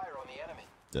 Opening fire on the enemy.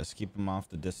 Just keep them off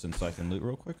the distance so I can loot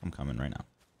real quick. I'm coming right now.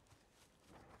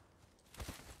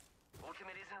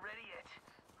 Ultimate isn't ready yet.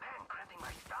 Man, cramping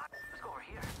my stock. Let's go over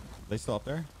here. They still up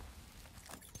there?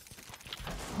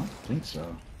 I don't think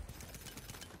so.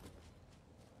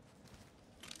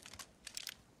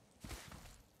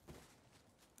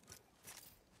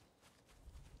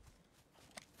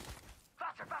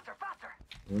 Faster, faster, faster.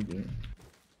 We're good.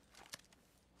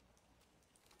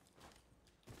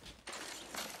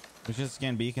 We should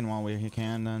scan beacon while we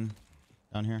can then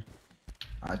down here.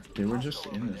 They were just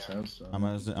in this house. So. I'm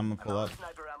gonna pull up.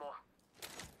 Sniper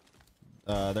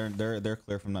ammo. They're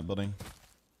clear from that building.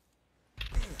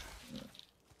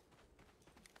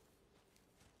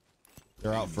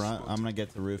 They're out front. I'm gonna get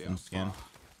to the roof and scan.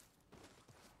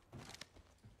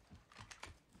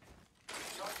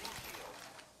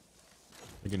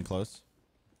 They're getting close.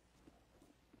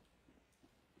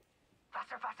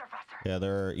 Faster, faster, faster. Yeah,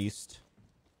 they're east.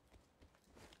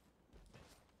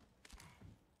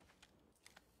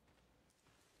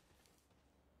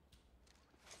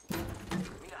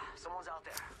 Mira, someone's out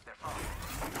there. They're following.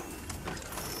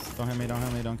 Don't hit me, don't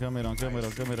hit me, don't kill me, don't kill me,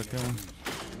 don't kill me, don't kill me.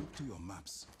 look to your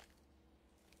maps.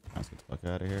 Let's get the fuck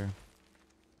out of here.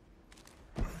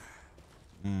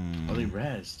 Oh, they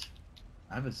rezzed.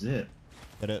 I have a zip.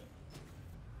 Hit it.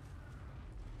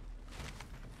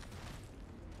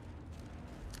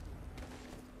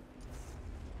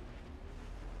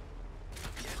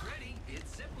 Get ready.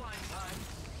 It's zipline time.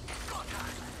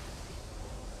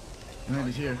 And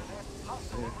he's here.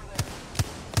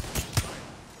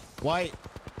 White.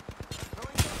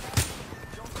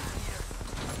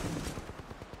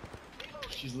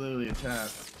 She's literally a tap.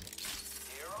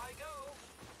 Here I go.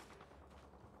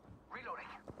 Reloading.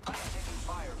 I'm taking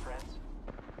fire, friends.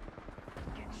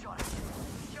 Get shot.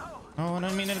 Yo. Oh, I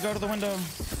didn't mean to go to the window.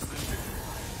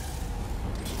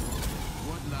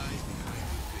 What lies behind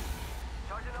the veil?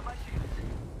 Charging up my shields.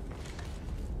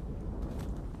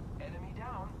 Enemy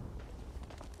down.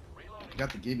 Reloading.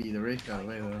 Got the gibby. The wraith got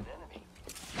away though. Enemy.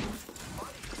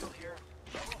 Body still here.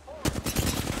 Level 4.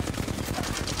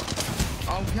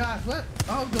 Oh god, what?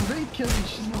 Oh, the wraith killed me.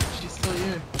 She's still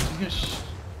here.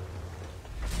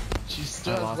 She's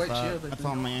still I has lost white that. shield. I That's think.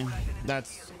 all me.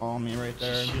 That's all me right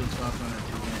there. Shield's off on her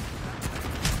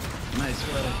teammate. Nice,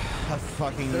 well. That's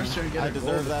fucking. They're starting to get I a gold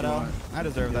deserve if that you out. want. I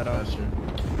deserve that out. Faster.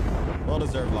 Well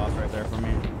deserved loss right there for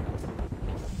me.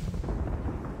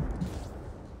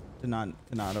 Could not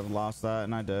have lost that,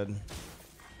 and I did.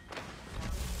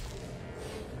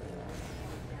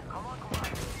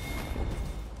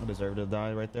 I deserved to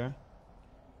die right there.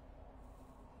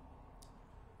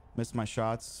 Missed my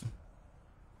shots.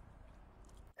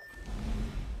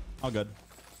 All good.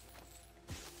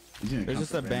 He's gonna There's come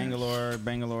just for a banners.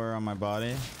 Bangalore on my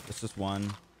body. It's just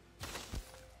one.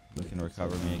 They can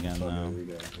recover me again So though. we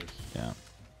got this. Yeah.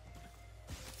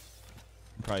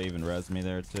 Probably even res me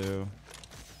there too.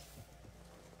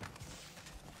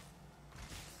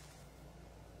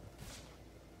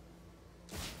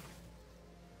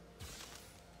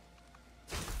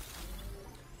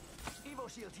 Evo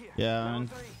shield here. Yeah, Level man.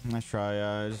 3. Nice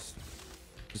try.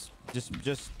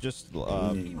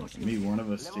 Maybe one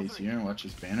of us stays here and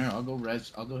watches banner. I'll go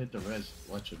res. I'll go hit the res.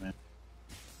 Watch it, man.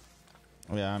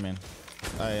 Yeah, I mean,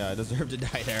 I deserve to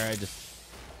die there. I just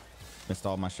missed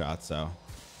all my shots, so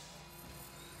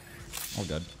all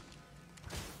good.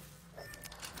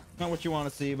 Not what you want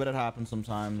to see, but it happens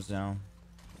sometimes, you know.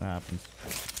 It happens.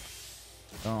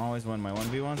 Don't always win my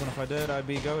 1v1s, and if I did, I'd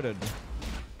be goated.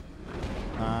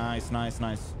 Nice, nice,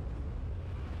 nice.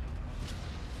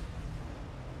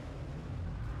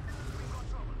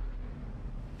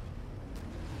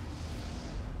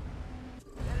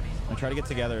 And try to get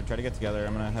together. Try to get together.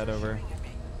 I'm gonna head over.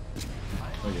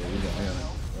 Oh yeah, we got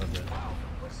it. Okay. Wow,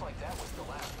 looks like that was the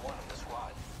last one in the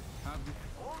squad.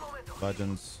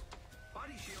 Legends.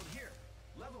 Body shield here.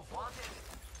 Level 4. Wanted.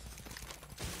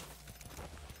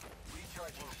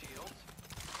 Recharging shields.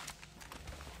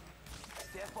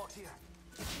 Death box here.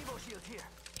 Evo shield here.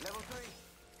 Level 3.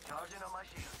 Charging on my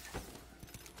shields.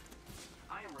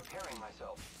 I am repairing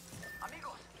myself.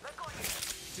 Amigos, let's go here.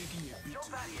 Taking a beat.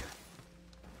 Jump out here.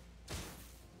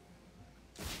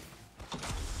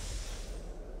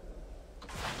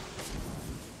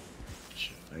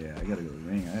 Shit. Oh, yeah, I gotta go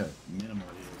ring. I have minimal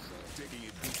heals. So. Taking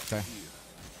a beat. Okay. Here.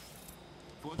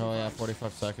 Oh yeah, 45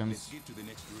 Let's seconds. get to the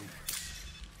next room.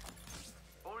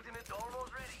 Ultimate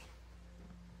almost ready.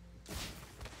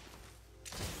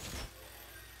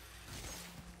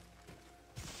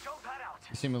 Jump pad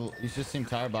out. You just seem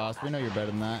tired, boss. We know you're better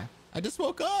than that. I just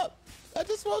woke up. I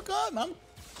just woke up.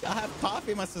 I have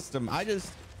coffee in my system. I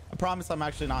promise I'm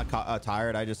actually not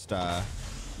tired. I just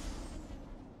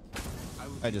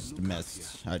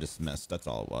missed. I just missed. That's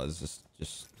all it was.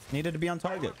 Just needed to be on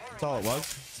target. That's all it was.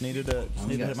 Just needed to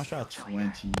hit my shots.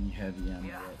 20 heavy ammo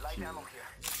Yeah, left light too. ammo here.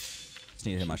 Just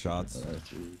need to hit my shots.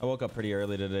 Archery. I woke up pretty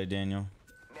early today, Daniel.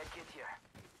 Medkit here.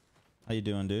 How you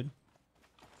doing, dude?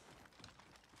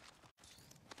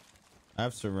 I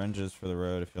have syringes for the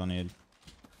road if y'all need.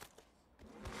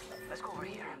 Let's go over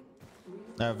here.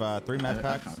 I have 3 med I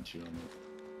packs. can't chew on it.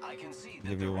 I can see that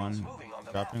Give the you ring's one. moving on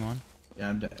the Dropping map. one. Yeah,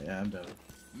 I'm dead. Yeah, I'm dead.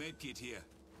 Medkit here.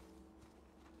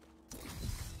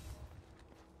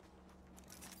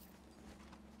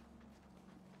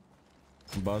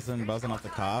 Buzzing off the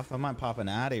cough. I might pop an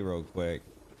Addy real quick.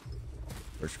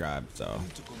 Prescribed, so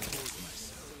To compose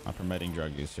myself. not permitting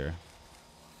drug use here.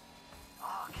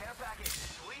 Ah, care package.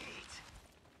 Sweet.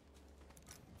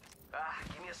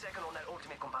 Give me a second on that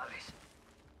ultimate, compadres.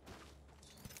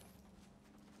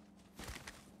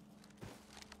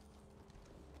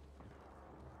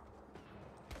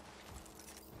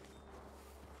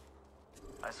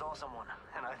 I saw someone,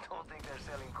 and I don't think they're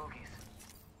selling cookies.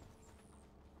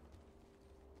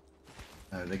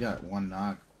 They got one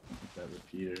knock with that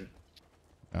repeater.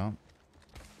 Yeah.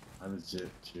 I have a zip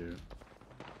too.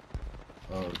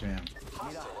 Oh damn.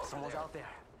 Mira, someone's out there.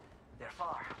 They're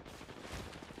far.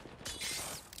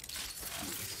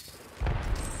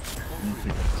 Let me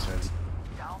pick up this heavy.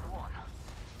 Down one.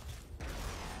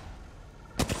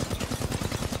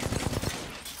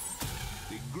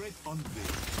 The great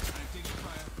unveil. I'm taking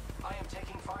fire. I am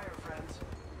taking fire, friends.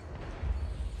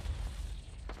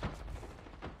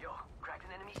 Yo, cracked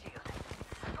an enemy shield.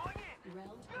 Going in.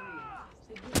 Round 3.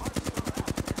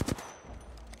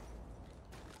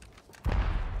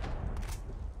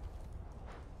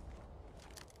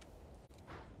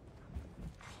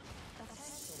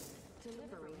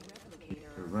 Delivering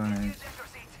replicator. Running. Ejector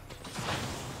seat.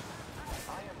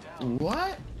 I am down.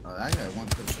 What? Oh, I got one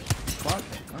clip. Fuck.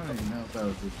 I don't even know if that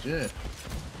was legit.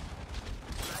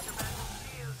 Back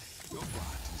shield. Your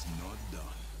part is not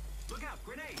done. Look out,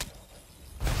 grenade.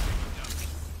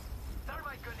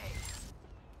 Thermite grenade.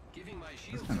 Giving my That's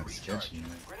shield kind a of recharge. sketchy,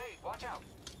 man. Grenade, watch out.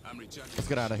 I'm recharging. Let's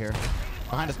get out of here.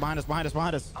 Behind us, behind us, behind us,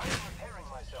 behind us. I am repairing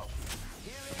myself.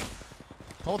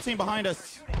 Whole team behind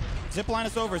us. Zip line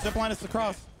us over. Zip line us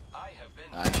across. I have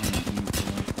been. I can't do one.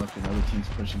 Fucking other team's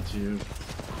pushing too.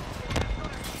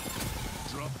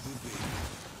 Drop the bait.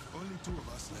 Only 2 of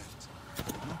us left.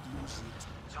 Not lose it.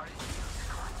 Sorry.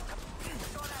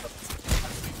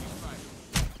 Taking fire.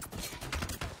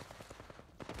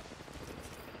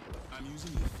 I'm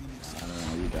using a Phoenix. I don't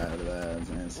know. You got out of that. That's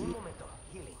Nancy. Un momento.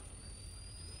 Healing.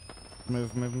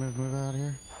 Move out of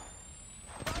here.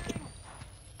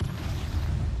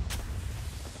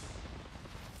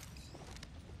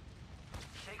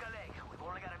 Shake a leg. We've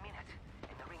only got a minute.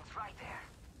 And the ring's right there.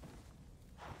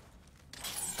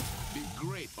 The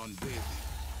great unveil.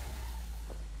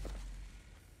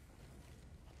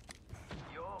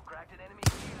 Yo, cracked an enemy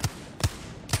shield.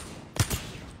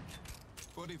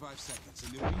 45 seconds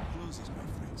and the ring closes, my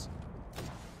friends.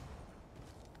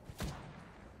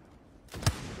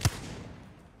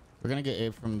 We're gonna get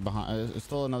aped from behind. There's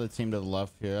still another team to the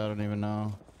left here. I don't even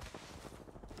know.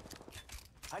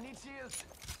 I need shields.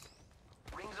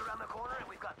 Rings around the corner and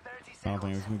we've got 30 I don't seconds.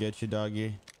 think we can get you,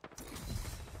 doggy.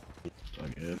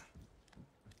 Fuck it.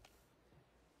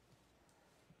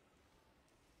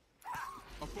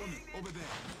 Opponent, over there.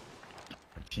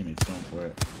 Teammates going for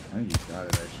it. I think he's got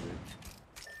it actually.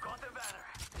 Got the banner.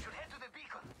 Should head to the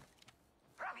beacon.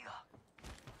 Rápido.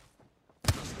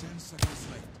 Just 10 seconds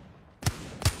left.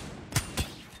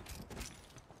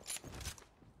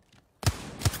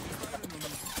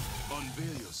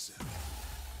 Unveil yourself.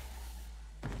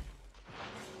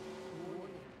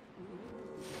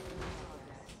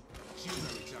 Shields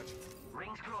are recharging.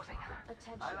 Ring's closing.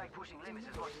 Attention. I like pushing limits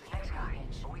as much as the next guy,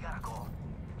 but we gotta go.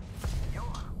 Yo,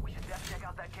 we should definitely check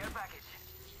out that care package.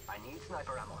 I need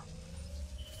sniper ammo.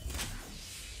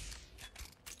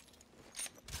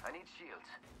 I need shields.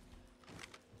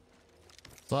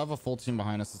 So I have a full team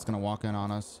behind us that's gonna walk in on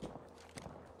us.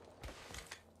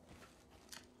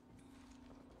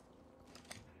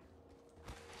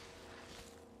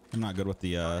 I'm not good with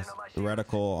the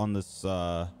reticle on this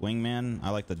wingman. I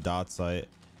like the dot sight.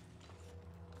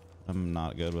 I'm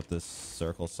not good with this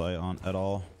circle sight on at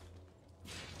all.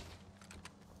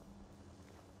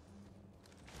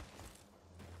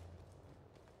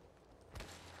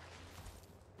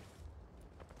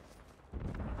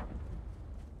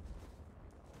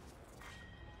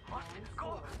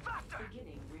 Go faster!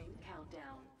 Beginning ring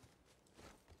countdown.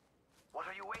 What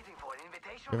are you waiting for? An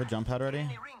invitation? You have a jump pad ready?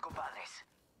 Any ring, compadres.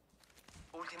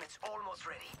 Ultimate's almost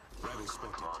ready. Rival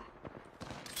spotted. Come on.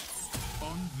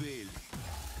 Unveil.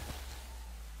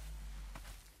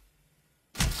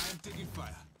 I am taking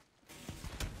fire.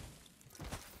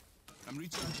 I'm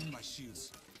recharging my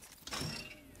shields.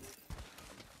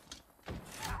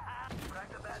 Crack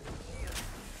the bat. Shield.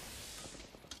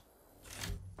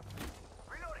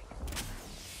 Reloading.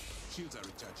 Shields are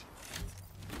recharging.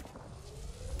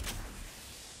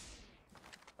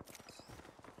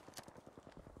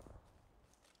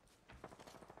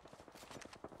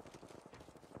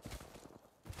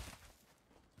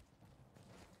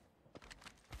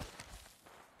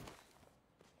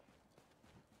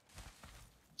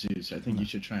 Zeus, I think you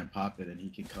should try and pop it, and he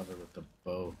can cover with the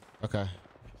bow. Okay.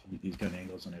 He's got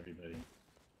angles on everybody.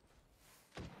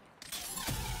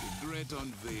 The great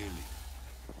unveiling.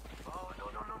 Oh, no.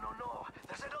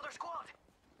 There's another squad.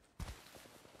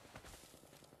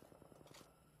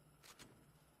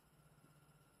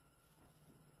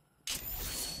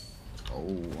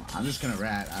 Oh, I'm just gonna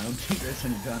rat. I don't think there's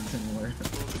any guns anymore.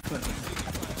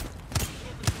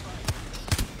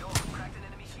 Yo, cracked an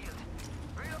enemy shield.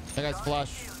 Reload. That guy's flush.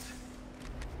 Shields.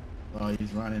 Oh,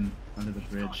 he's running under the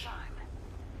bridge.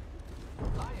 I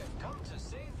have come to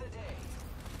save the day.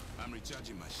 I'm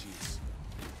recharging my shields.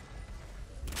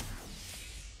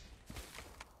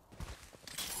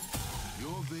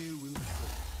 Your veil will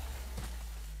fall.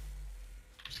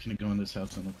 Just gonna go in this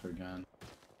house and look for a gun.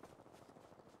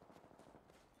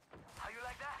 How you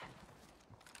like that?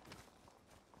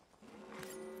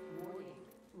 Warning.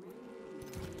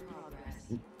 Ring in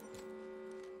progress.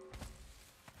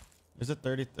 Is it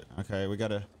 30? Okay, we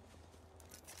gotta.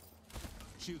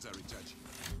 Shields are recharging.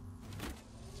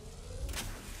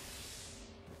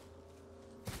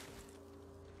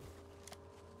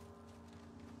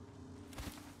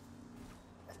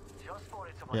 Just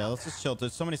spotted someone Yeah, out let's there. just chill.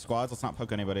 There's so many squads. Let's not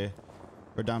poke anybody.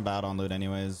 We're down bad on loot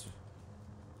anyways.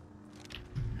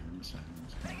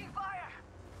 Taking fire.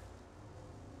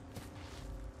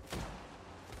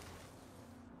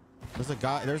 There's a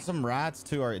guy. There's some rats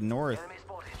too. Are north, Enemy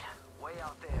spotted. Way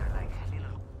out there, like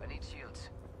little. I need shields.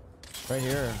 right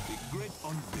here. The great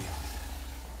unveil.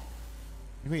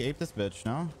 Can we ape this bitch?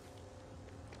 No.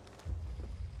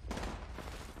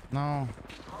 No.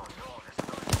 Oh no, there's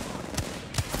another squad.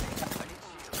 I need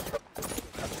shields.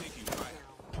 I'm taking fire.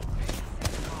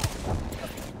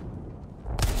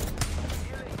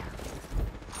 Healing.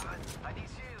 I need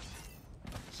shields.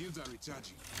 Shields are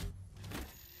recharging.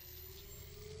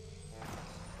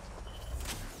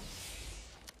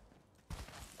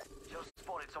 Just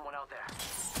spotted someone out there.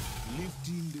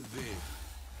 Lifting the veil.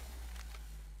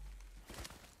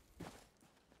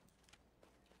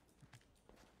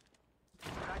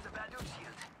 Crack the bad dude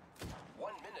shield.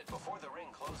 1 minute before the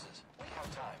ring closes. We have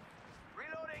time.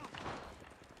 Reloading.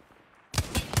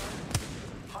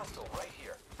 Hostile right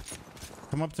here.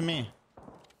 Come up to me.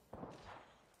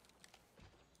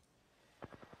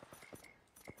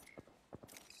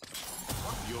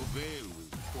 Your veil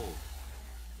will fall.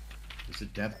 There's a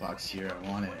death box here. I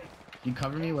want it. Can you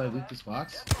cover me while I loot this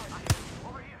box?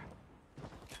 Over here.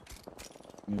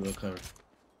 Give me a little cover.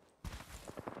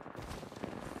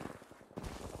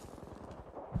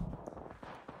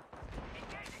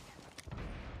 Engaging.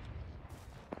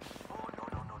 Oh no.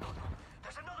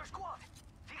 There's another squad.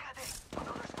 Fíjate.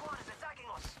 Another squad is attacking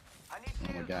us. I need Oh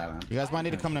my shields. god. You guys might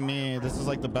need to come to me. This is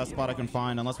like the best spot I can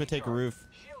find, unless we take a roof.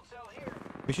 Shield cell here.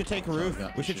 We should take a roof.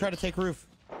 We should try to take a roof.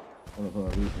 Hold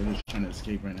up. We're just trying to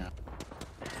escape right now.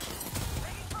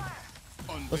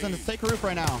 Listen, let's take roof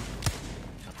right now.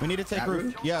 We need to take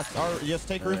roof. Yes, just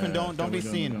take roof and don't be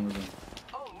seen.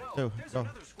 Two, go.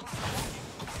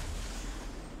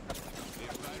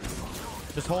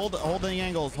 Just hold the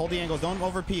angles. Hold the angles. Don't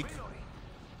over peek.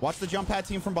 Watch the jump pad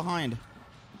team from behind.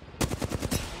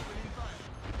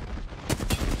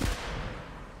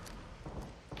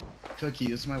 Cookie,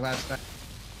 this is my last bat.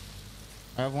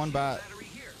 I have one bat.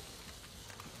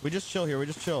 We just chill here. We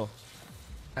just chill.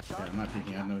 Yeah, I'm not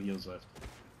peeking. I have no heals left.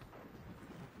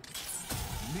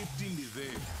 Lifting the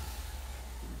veil.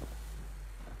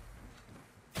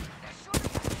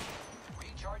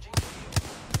 Recharging.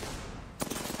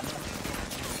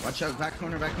 Watch out, back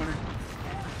corner.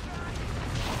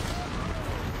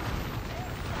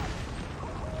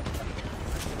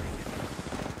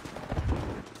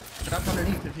 Drop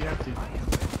underneath if you have to.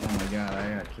 Oh my god,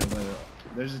 I got killed by the...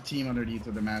 There's a team underneath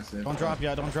with a massive. Don't drop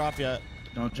yet. Don't drop yet.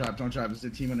 Don't drop. There's a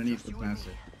team underneath with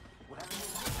massive.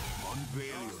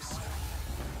 Unveil yourself.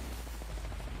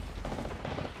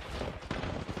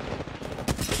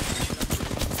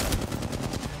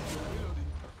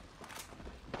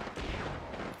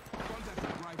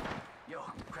 Yo,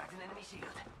 cracked an enemy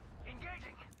shield.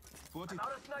 Engaging. I'm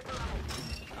out of sniper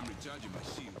ammo. I'm recharging my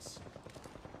shields.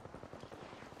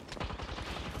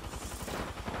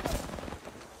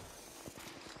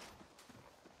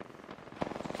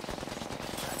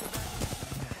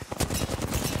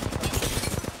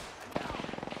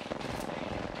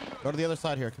 Go to the other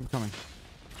side here. Keep coming.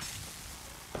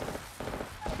 Perhaps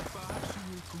you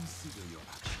will consider your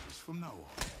actions from now on.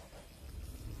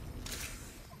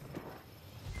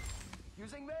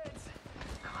 Using meds.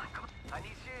 Come on. I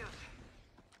need shields.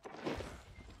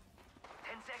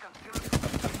 10 seconds.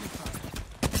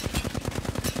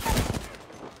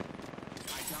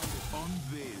 I downed it.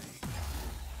 Unveiling.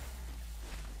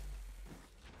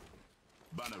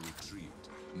 Banner retrieved.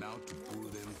 Now to pull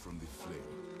them from the flame.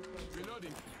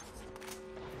 Reloading.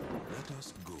 Let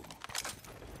us go.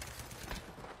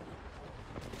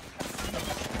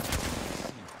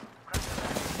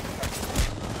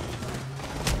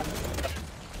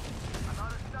 I'm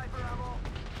out of sniper ammo.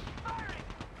 Firing.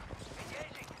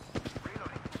 Engaging.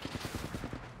 Reloading.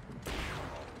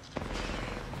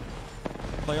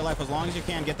 Play your life as long as you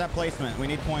can. Get that placement. We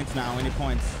need points now. We need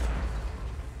points.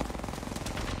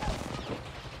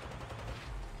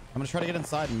 I'm gonna try to get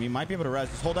inside him. You might be able to res.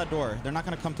 Just hold that door. They're not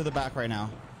gonna come to the back right now.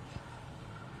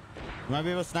 You might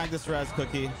be able to snag this res,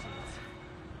 Cookie.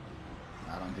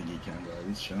 I don't think he can, bro.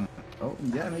 He's chilling. Oh,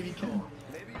 yeah, maybe he can.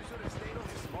 Maybe you should have stayed on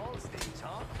the small stage,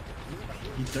 huh?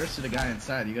 He thirsted a guy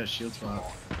inside. You got a shield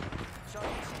swap.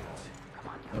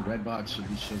 The red box should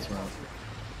be shield swap.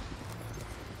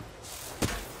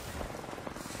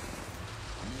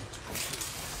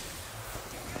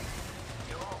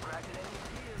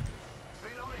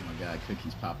 Oh my god,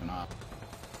 Cookie's popping off.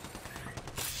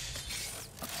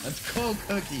 Let's go,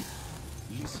 Cookie.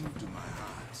 Listen to my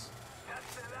heart.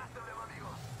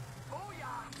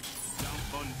 Now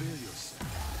unveil yourself.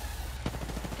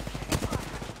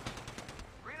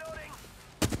 Reloading.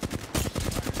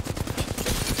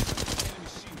 Enemy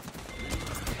shield.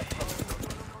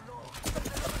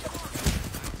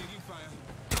 Taking fire.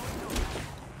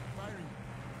 Firing.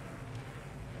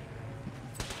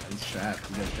 He's trapped.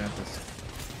 You guys got this.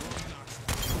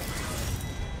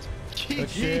 Good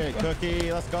shit,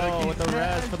 Cookie. Let's go Cookie's with the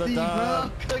res for the nasty,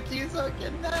 dub. bro. Cookie's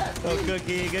looking nasty. Oh,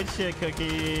 Cookie. Good shit,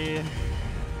 Cookie.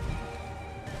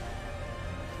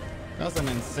 That was an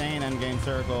insane endgame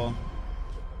circle.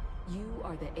 You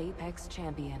are the Apex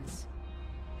champions.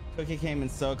 Cookie came in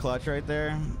so clutch right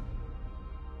there.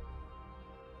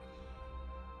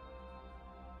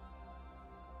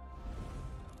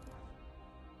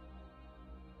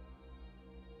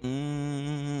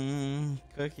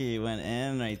 Cookie went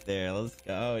in right there. Let's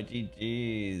go.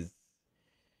 GG's.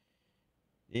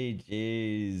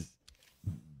 GG's.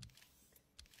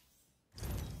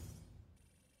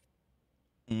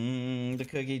 The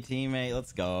Cookie teammate.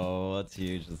 Let's go. That's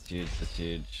huge. That's huge. That's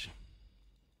huge.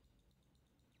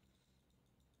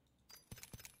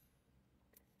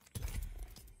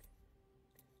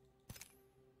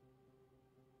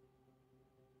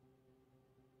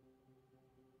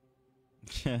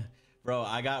 Bro,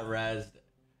 I got rezzed.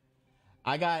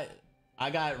 I got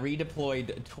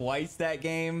redeployed twice that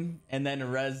game and then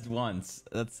rezzed once.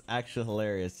 That's actually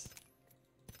hilarious.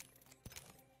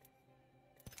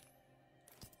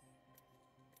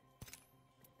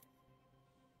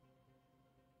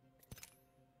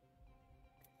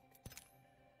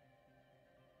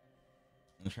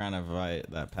 I'm trying to fight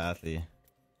that pathy.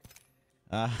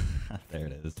 There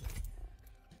it is.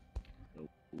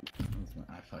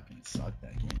 fucking suck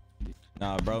that game.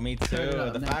 No, bro, me too. Yeah,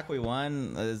 The no. fact we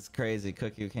won is crazy.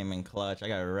 Cookie came in clutch. I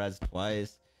got res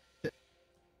twice.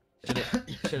 Should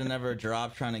have never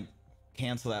dropped trying to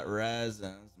cancel that res,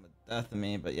 and it was the death of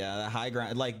me. But yeah, that high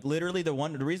ground, like literally the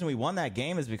reason we won that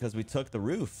game is because we took the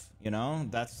roof. You know,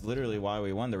 that's literally why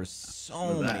we won. There was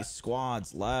so many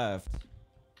squads left.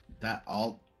 That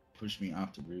alt pushed me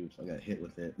off the roof. I got hit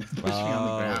with it. Pushed me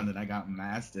on the ground, and I got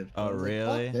mastiff. Oh, I was like,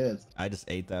 really? "Fuck this." I just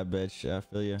ate that bitch. I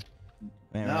feel you.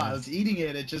 Man, No, I was eating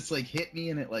it. It just like hit me,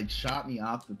 and it like shot me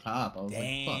off the top. I was like,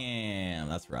 "Fuck." damn,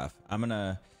 that's rough. I'm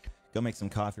gonna go make some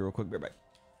coffee real quick. Be right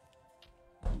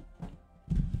back.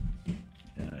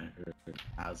 Yeah,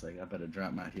 I was like, I better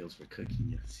drop my heels for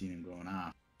Cookie. I seen him going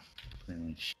off. Playing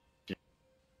like shit.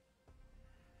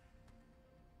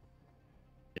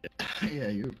 Yeah,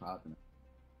 you were popping.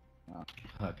 Oh,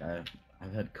 fuck,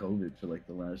 I've had COVID for like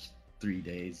the last 3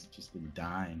 days. Just been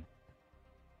dying.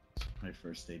 It's my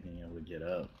first day being able to get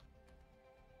up.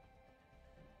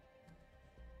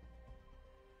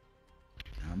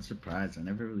 I'm surprised. I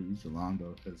never really used a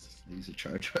longbow because I use a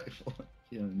charge rifle.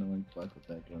 You don't know when to fuck with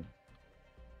that gun.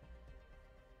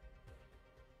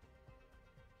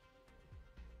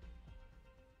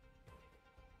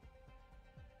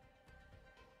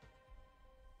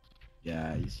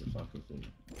 Yeah, I used to fuck with it.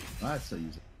 Well, I still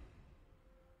use it.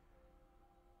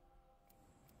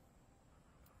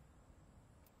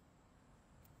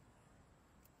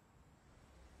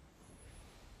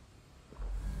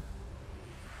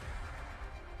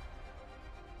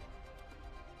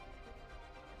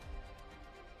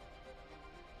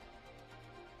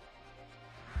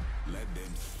 Let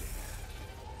them stare.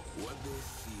 What they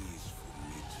see is for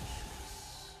me to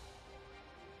choose.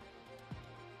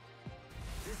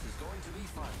 This is going to be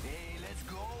fun. Hey, let's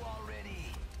go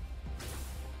already.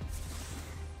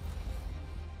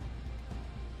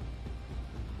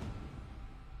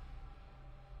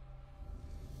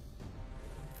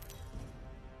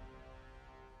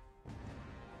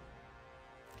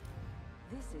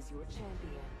 This is your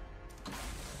champion.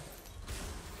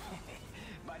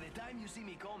 By the time you see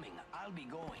me coming, I'll be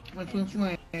going. Cookie's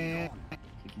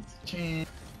chin.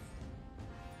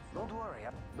 Don't worry,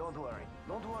 don't worry,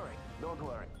 don't worry, don't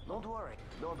worry, don't worry,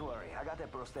 don't worry. I got a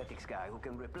prosthetics guy who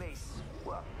can replace,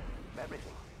 well,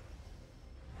 everything.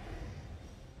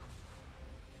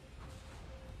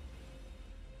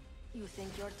 You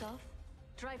think you're tough?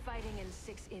 Try fighting in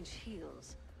 6-inch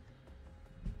heels.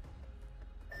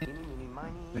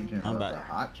 Thinking I'm about back.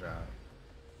 the hot drop.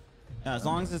 Yeah, as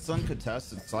long as it's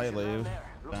uncontested slightly. Looks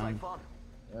down. like fun.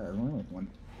 Yeah, there's only like one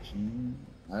team.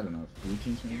 I don't know, 3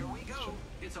 teams maybe? Here we go.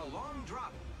 It's a long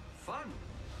drop. Fun.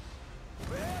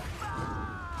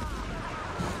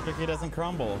 Cookie doesn't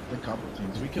crumble. A couple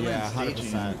teams. We can Yeah, like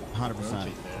staging 100%. and 100%.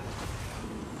 rotate there.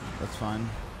 That's fine.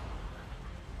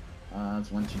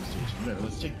 It's one team station. Whatever,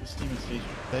 let's take this team and station.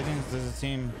 They think there's a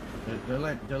team.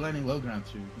 They're landing low ground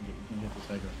too. We can get this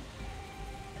high ground.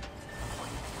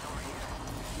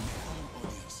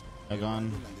 I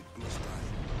gone.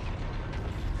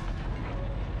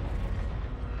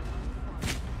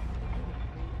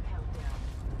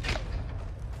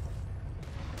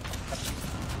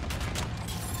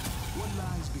 What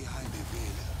lies behind the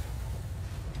veil?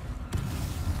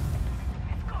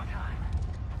 It's go time.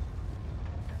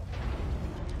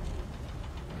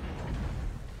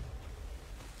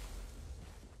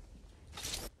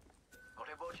 Got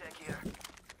a bow check here.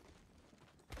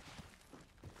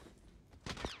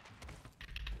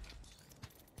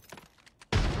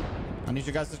 I need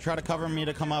you guys to try to cover me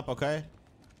to come up, okay?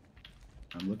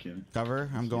 I'm looking. Cover.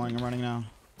 I'm going. I'm running now.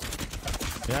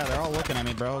 Yeah, they're all looking at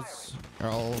me, bros. They're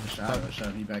all. Shot.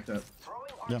 He backed up.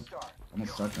 Yep.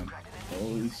 Almost stuck him.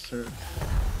 Holy shit.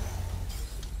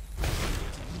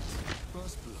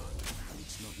 First blood.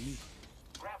 It's not me.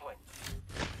 Grappling.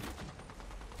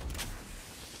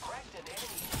 Cracked an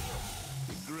enemy shield.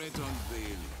 The great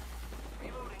unveiling.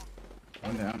 Reloading.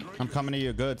 One down. I'm coming to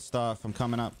you. Good stuff. I'm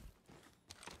coming up.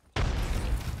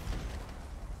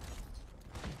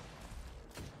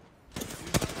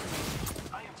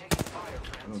 I am taking fire,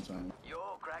 friends. One's on me. Yo,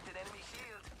 cracked an enemy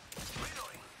shield.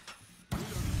 Reloading.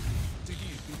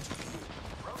 Taking a picture.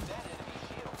 Broke that enemy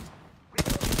shield.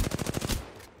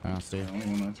 Oh, Steve. Only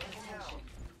one left. Taken down.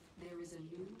 There is a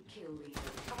new kill leader.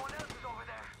 Someone else is over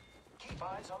there. Keep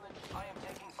eyes on the. I am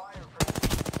taking fire,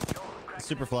 friends. Yo, cracked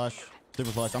Super an flash. enemy shield.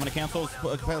 Super flash. I'm gonna cancel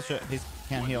his fail shit. He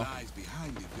can't heal. What lies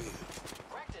behind the veil?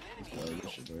 Cracked an enemy Oh, shield.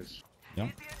 good shit, boys. Yep.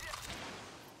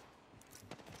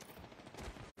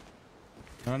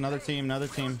 Another team. Another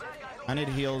team. I need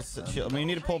heals. We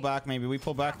need to pull back. Maybe we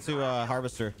pull back to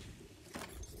Harvester.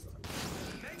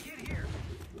 Make it here.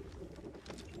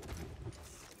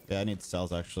 Yeah, I need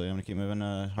cells actually. I'm gonna keep moving.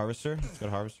 Harvester. Let's go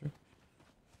to harvester.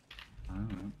 I don't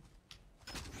know.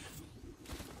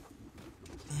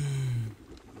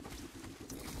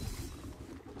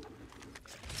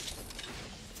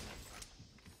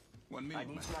 One minute, I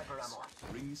need my sniper friends.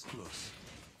 ammo. Ring is close.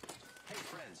 Hey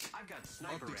friends, I've got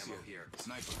sniper Optics ammo here.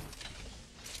 Sniper.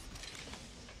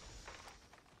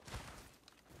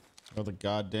 Oh, the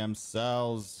goddamn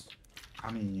cells.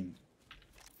 I mean,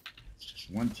 it's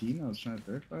just one team I was trying to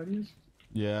third parties.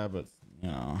 Yeah, but you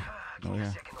know. Give Oh, me a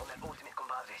yeah. second on that ultimate,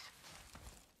 compadres.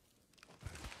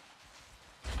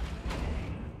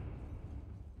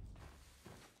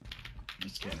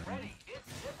 It's getting ready.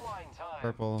 It's zipline time.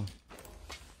 Purple.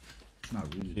 It's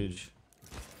not really Huge.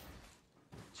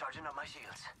 Charging up my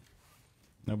shields.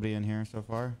 Nobody in here so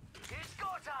far. It's go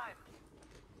time!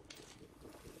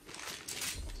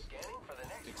 Scanning for the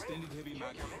next Extended heavy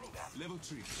mag. Level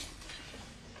 3.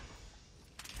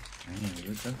 Dang,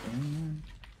 look at that thing,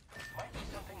 Might be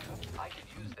something good. I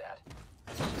could use that.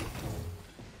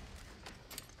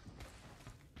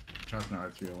 Dropping an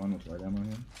R301 with light ammo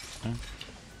here. Okay.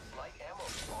 Light ammo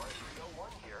for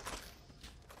 301 here.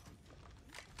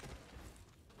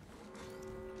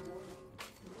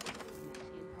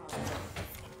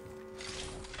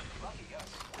 Lucky us,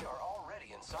 we are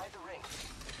already inside the ring.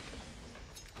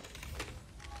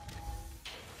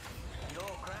 No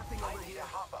crafting I over need here. a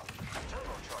hop up.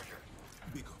 Turbocharger.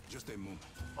 Biko, just a moment.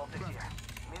 Optics here.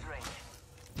 Mid-range.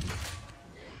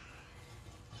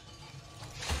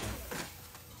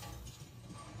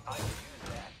 I could use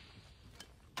that.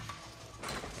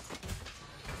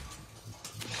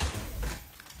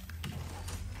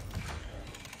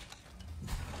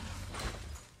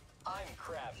 I'm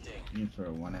crafting. Need for a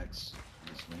 1x.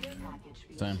 This one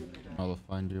here. Same. I'll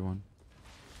find you one.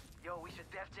 Yo, we should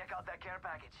def check out that care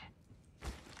package.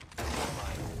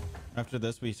 After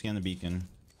this, we scan the beacon.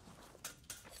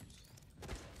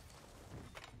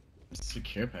 It's a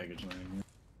care package line here.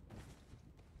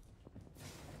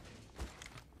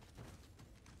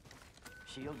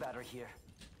 Shield battery here.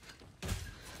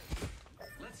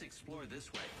 Let's explore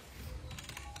this way.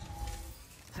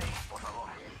 Sí, por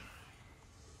favor.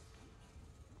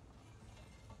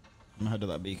 I'm gonna head to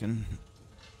that beacon.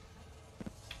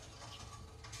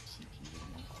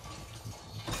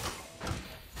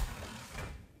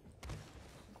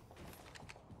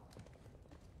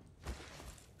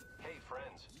 Hey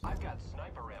friends, I've got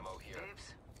sniper ammo here.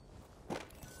 Dibs.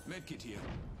 Medkit here.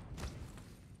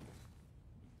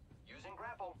 Using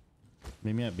grapple.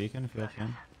 Meet me at beacon if you guys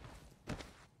can.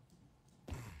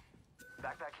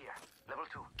 Backpack here. Level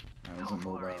 2. I wasn't Don't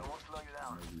mobile. worry, it won't slow you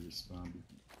down. Maybe respawn.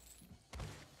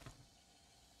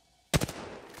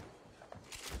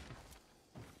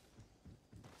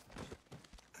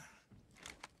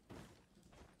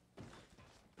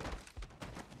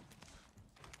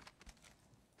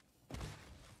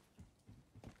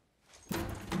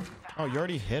 Oh, you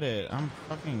already hit it. I'm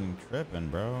fucking tripping,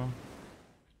 bro.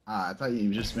 Ah, I thought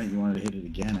you just meant you wanted to hit it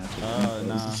again after. Oh, the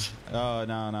no. closes. Oh,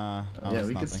 no. Oh, Yeah, it's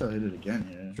we could nothing. still hit it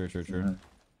again here. True.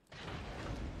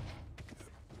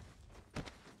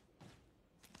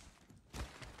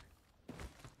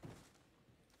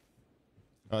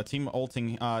 Team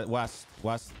ulting, west.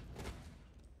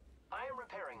 I am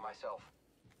repairing myself.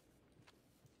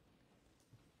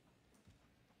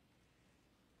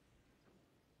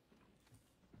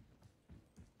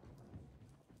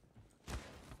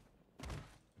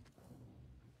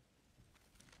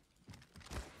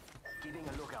 Keeping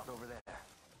a lookout over there.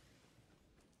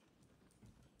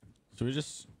 Should we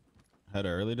just head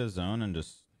early to zone and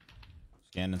just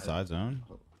scan inside zone?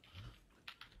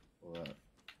 Well,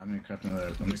 I'm gonna craft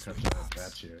another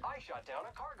patch here. I shot down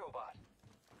a cargo bot.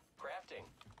 Crafting.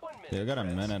 1 minute. Yeah, I got a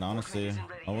friends. minute, honestly.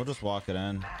 Oh, we'll just walk it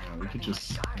in. Yeah, we could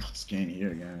just scan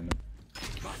here again.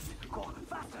 Go on,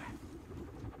 faster.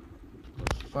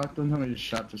 Fuck, don't tell me you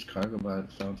shot this cargo bot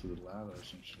and fell into the lava or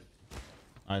some shit.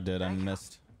 I did, I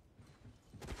missed.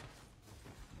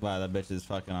 Wow, that bitch is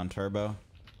fucking on turbo.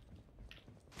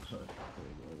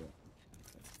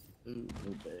 Ooh,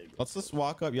 no bag. Let's just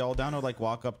walk up, y'all down, or like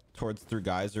walk up towards through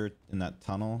geyser in that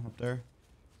tunnel up there,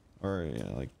 or yeah,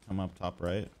 like come up top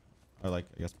right, or like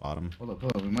I guess bottom. Hold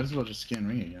up. We might as well just scan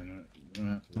ring again. We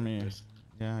don't have to. I mean,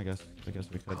 yeah, I guess we could.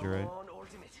 You're right. Come on,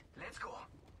 ultimate. Let's go.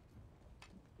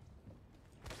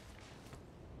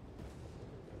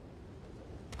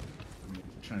 I'm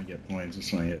trying to get points.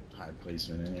 Just want to get high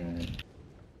placement anyway.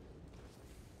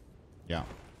 Yeah.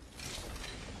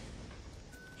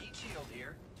 Heat shield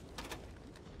here.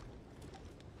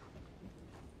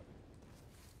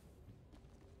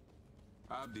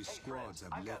 Abdi's Hey squads friends,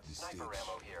 have I've got left this stage. sniper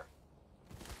ammo here.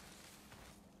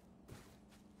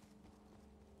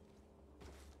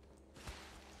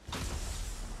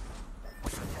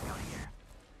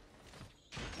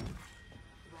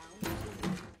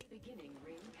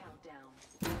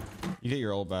 You get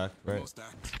your ult back, right? Most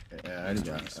act. Yeah, I already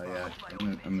got it. Oh yeah,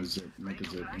 I'm gonna zip, make a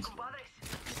zip.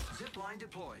 Zip line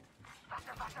deployed.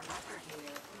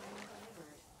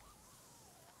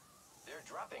 They're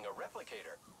dropping a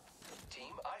replicator.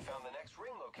 Team, I found the next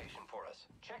ring location for us.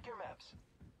 Check your maps.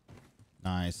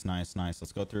 Nice, nice, nice.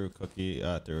 Let's go through Cookie,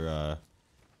 through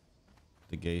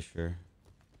the Geysir,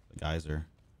 the Geyser.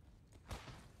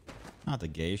 Not the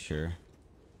Geysir.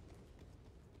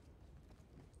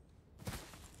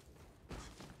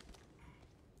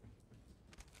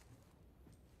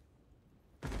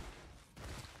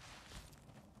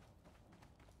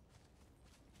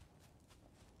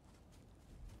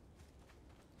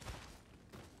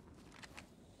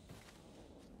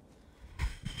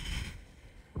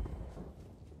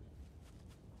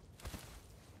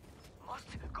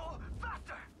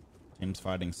 Team's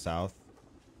fighting south.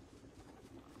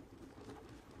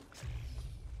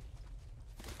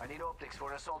 I need optics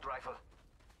for an assault rifle.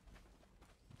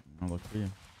 I'll look for you.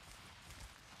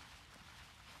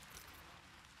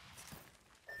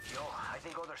 Yo, I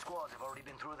think other squads have already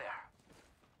been through there.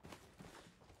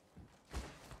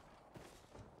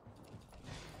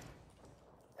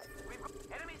 We've got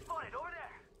enemy spotted over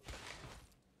there.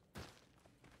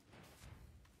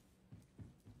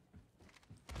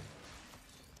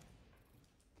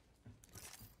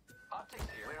 Optics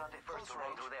here. We're not the first to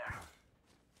run through there.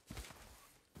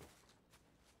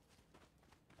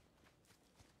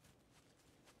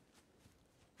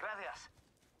 Gracias.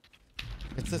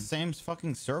 It's the same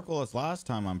fucking circle as last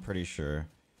time, I'm pretty sure.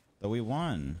 That we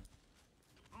won.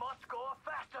 Must go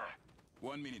faster.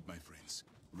 1 minute, my friends.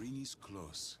 Ring is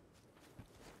close.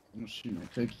 I'm gonna shoot my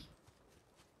cookie.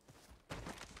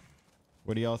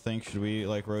 What do y'all think? Should we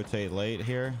like rotate late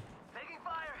here? Taking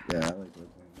fire. Yeah, I like that.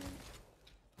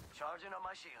 Charging on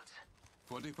my shields.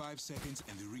 45 seconds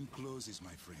and the ring closes,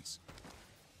 my friends.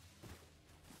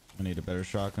 I need a better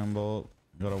shotgun bolt.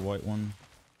 Got a white one.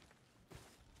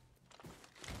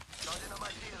 Charging on my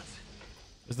shields.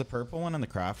 Is the purple one in the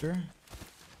crafter?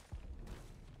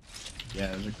 Yeah,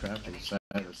 there's a crafter beside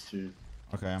us too.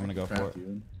 Okay, I'm gonna go for it.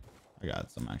 You. I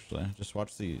got some actually. Just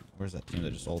watch the. Where's that team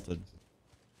that just ulted?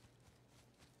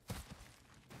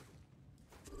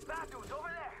 Bad dudes over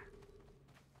there.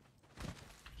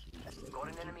 Got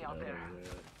an enemy out there.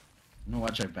 I'm gonna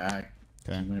watch our back.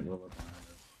 Okay. He might roll up behind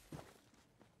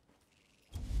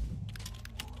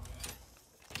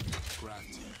us.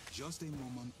 Crafty. Just a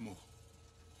moment more.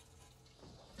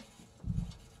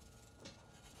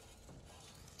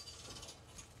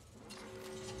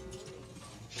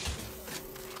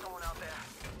 Someone out there.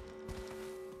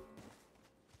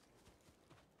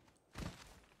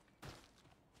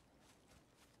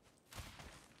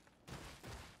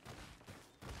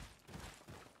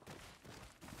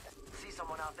 See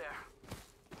someone out there.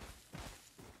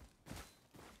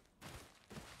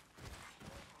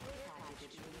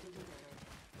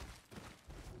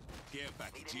 Care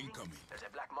package incoming. There's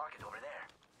a black market over there.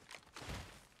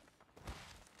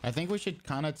 I think we should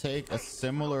kind of take a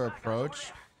similar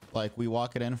approach. Like we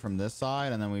walk it in from this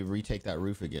side and then we retake that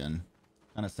roof again.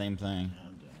 Kind of same thing.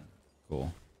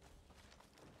 Cool.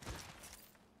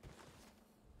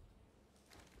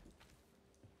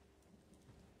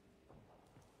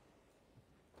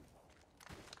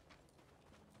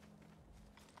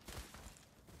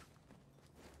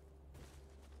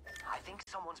 I think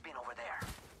someone's been over there.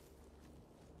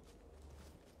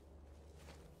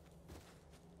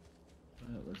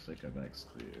 It looks like our back's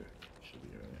clear. Should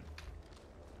be alright.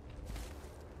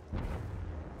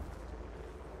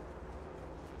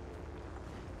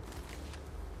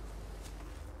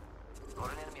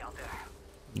 Got an enemy out there.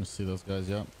 You see those guys?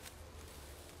 Yep.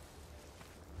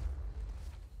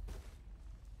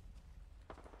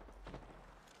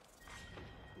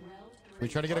 We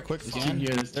try to get a quick This scan. team here,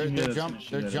 this team here They're that's jump. gonna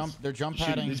shoot They're at jump. us. They're jump Shoot,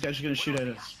 padding. these guys are gonna shoot at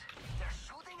us. They're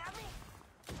shooting at me.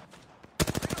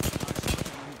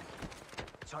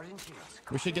 Charging shields.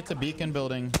 We should get to beacon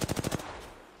building.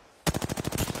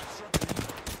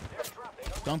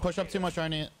 Don't push up too much,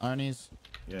 Arnie's.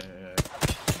 Yeah.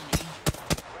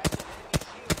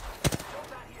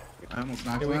 I almost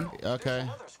knocked Here we- one. Okay.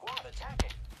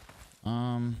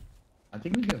 I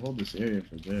think we can hold this area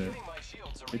for good.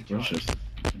 Big bushes.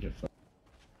 Get fucked.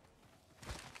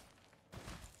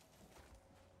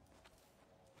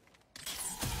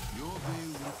 Your way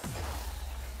will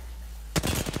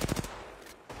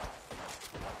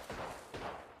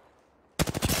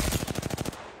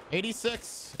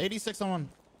 86. 86 on one.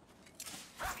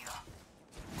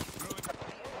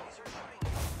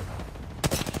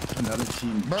 Another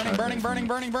team.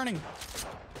 Burning.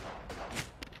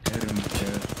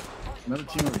 Another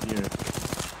team over here.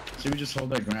 See, we just hold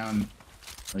that ground.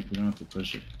 Like we don't have to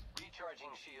push it. Recharging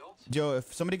shields. Joe,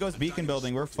 if somebody goes beacon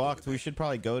building, we're fucked. We should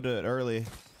probably go to it early.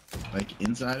 Like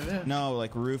inside of it? No,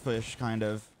 like roofish kind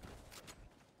of.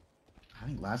 I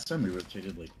think last time we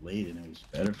rotated like late and it was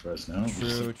better for us. No,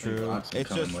 True. It's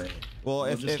just late. well, we'll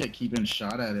if just get keeping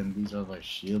shot at and these are like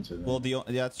shields. Well, yeah,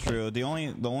 that's true. The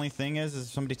only thing is if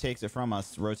somebody takes it from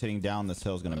us, rotating down this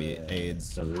hill is gonna be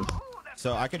AIDS.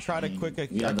 So I could try to quick.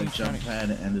 We have a jump pad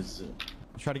and a zip.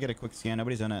 Try to get a quick scan.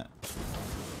 Nobody's in it.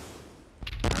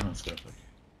 I don't know stuff like.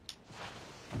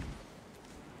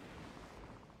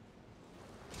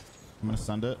 I'm gonna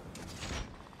send it.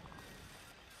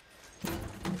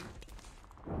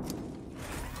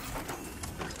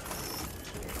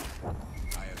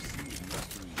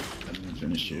 I didn't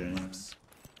finish here.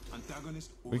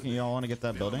 We can. Y'all want to get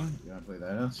that building? You wanna play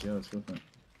that else? Yeah, let's go for it.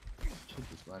 Check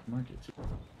this black market.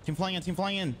 Team flying in. Team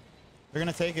flying in. They're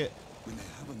gonna take it. When I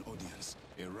have an audience,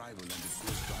 a rival and it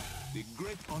goes by, the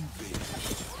great unveil.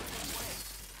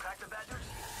 Crack the badgers?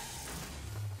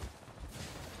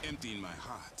 Empty in my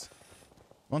heart.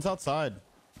 One's outside.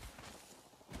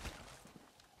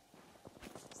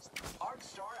 Arc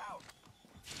Star out.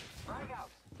 Frag out.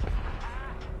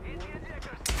 Hit the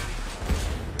injectors.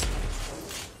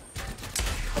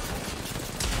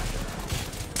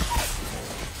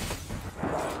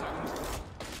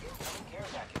 Care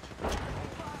package.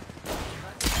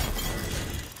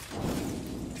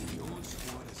 The old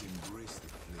squad has embraced the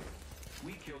flame.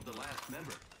 We killed the last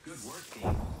member. Good work,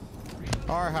 team.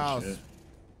 Our house. Shit.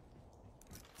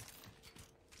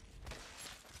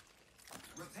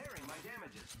 Repairing my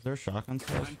damages. Is there shotguns?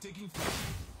 Here? I'm taking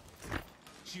fire.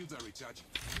 Shields are recharging.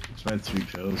 It's about 3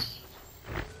 kills.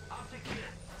 Optic hit.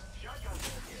 Shotgun gun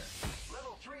here.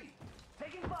 Level 3.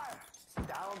 Taking fire.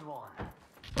 Downed one.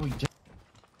 Oh, yeah.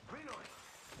 Reloading.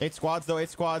 8 squads though. 8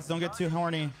 squads. Don't get too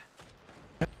horny.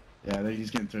 Yeah, he's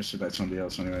getting thirsted by somebody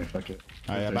else anyway. Fuck it.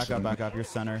 Oh yeah, back up, back up. Your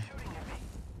center.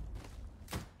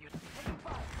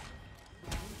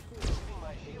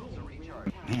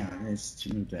 Man, this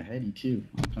team with the heady too.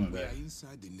 I'm coming We back. are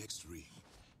inside the next ring.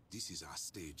 This is our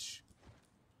stage.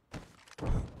 We're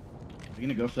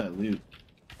gonna go for that loot.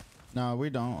 No, we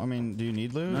don't. I mean, do you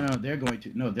need loot? No, they're going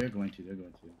to. No, they're going to. We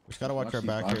just gotta watch our these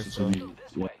back here. boxes So. when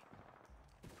we- yeah.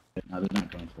 No, they're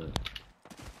not going for it.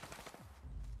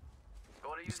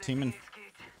 This team in.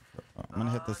 I'm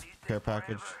gonna hit this care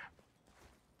package.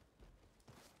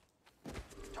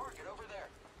 Target over there.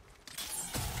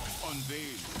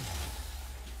 Unveil.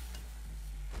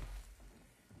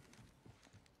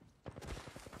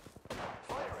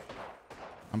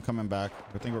 I'm coming back.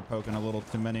 I think we're poking a little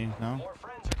too many. No. More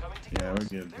friends are coming together. Yeah,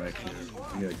 we're good back here.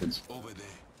 We got a good. Over there.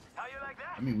 How you like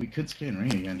that? I mean, we could scan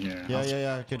ring again here.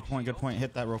 Yeah. Good point. Good point.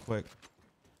 Hit that real quick.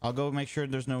 I'll go make sure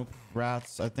there's no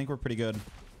rats. I think we're pretty good.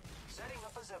 Setting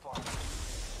up a zip line.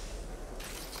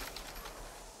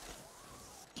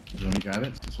 Do you want me to grab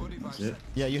it? That's it.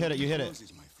 Yeah, you hit it. You hit it.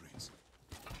 Closes, my friends.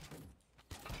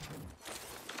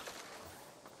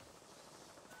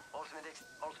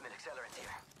 Ultimate accelerant here.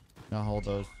 I'll hold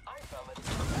those. I found it.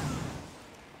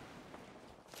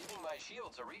 Giving my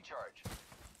shields a recharge.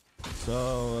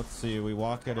 So let's see. We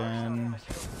walk it in.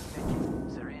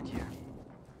 Syringe here.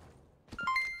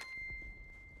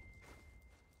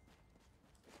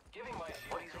 Giving my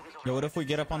shields a recharge. Yo, what if we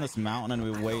get up on this mountain and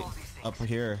we wait up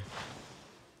here?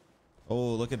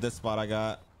 Oh, look at this spot I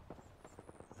got.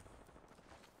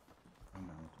 I'm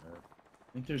down with that.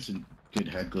 I think there's a good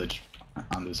head glitch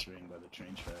on this ring by the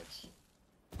train tracks.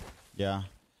 Yeah.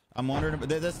 I'm wondering.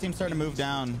 This team's starting to move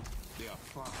down. They are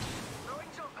far. Throwing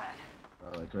jump pad.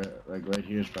 Like right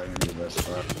here is probably gonna be the best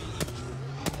spot.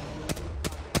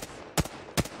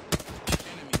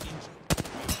 Enemy injured.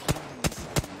 We are holding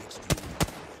inside the next room.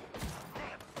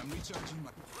 I'm recharging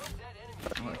my.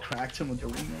 Oh, I cracked him with the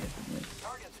wing.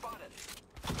 Target spotted.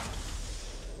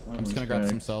 I'm just gonna grab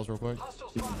some cells real quick. Hostile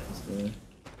spotted.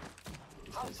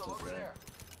 Hostile over there.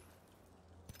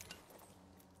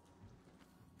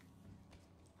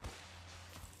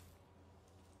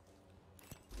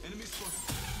 Enemy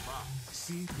spotted. Ah,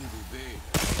 see through the veil.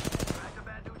 Crack the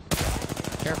bad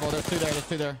dudes. Careful, there's 2 there. There's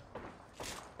 2 there.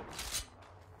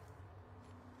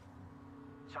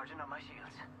 Charging up my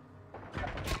shields.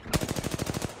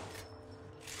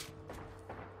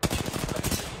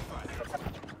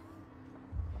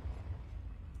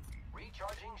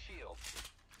 Recharging shield.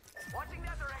 Watching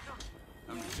that direction.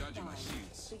 I'm recharging my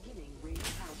shields. Beginning ring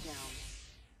countdown.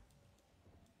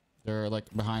 They're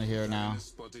like behind here now.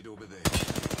 Spotted over there.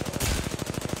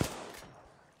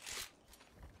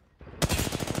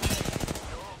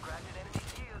 Oh, granted enemy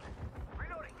shield.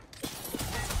 Reloading.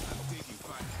 I'm taking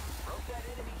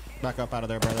fire. Back up out of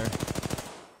there, brother.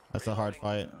 I It's a hard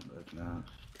fight. No.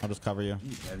 I'll just cover you.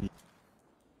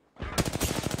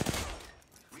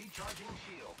 Recharging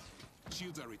shields.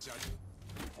 Shields are recharging.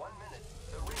 1 minute.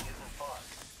 The ring isn't far.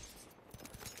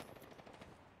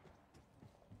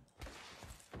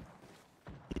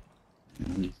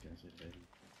 These guys are ready.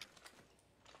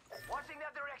 Watching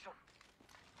that direction.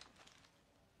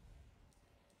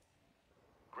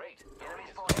 Great. Enemy Enemy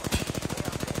spotted.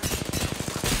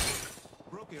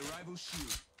 Broke a rival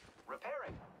shield.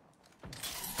 repairing.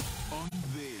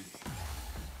 Unveiling.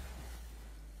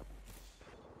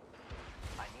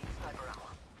 I need sniper ammo.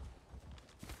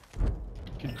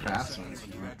 Good craft Sounds on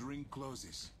like the red ring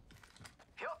closes.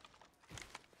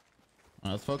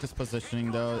 Let's focus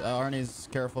positioning though. Arnie's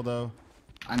careful though.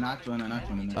 I knocked one.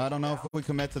 I don't know if we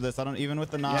commit to this. I don't even with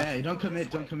the knock. Yeah, don't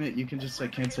commit. You can just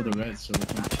like cancel the red so we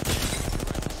can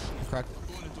Crack.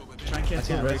 try and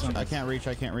cancel the red. I can't reach.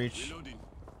 Reloading.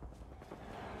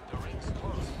 The ring's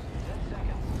close. 10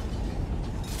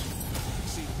 seconds.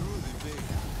 See through the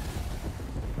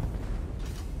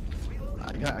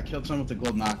veil. I killed someone with the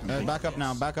gold knock. Back up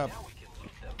now. Back up.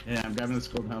 Yeah, I'm grabbing this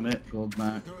gold helmet, gold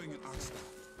knock. Throwing an arc star.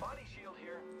 Body shield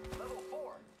here. Level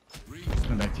 4.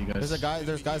 Coming back to you guys.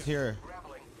 There's guys here.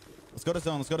 Grappling. Let's go to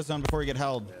zone before we get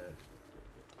held.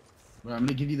 Well, I'm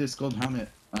gonna give you this gold helmet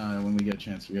when we get a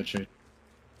chance. We got trade.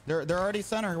 They're already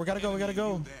center. We gotta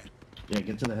go. Yeah,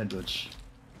 get to the head glitch.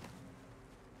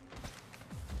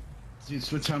 Dude,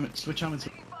 switch helmets.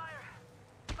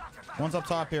 One's up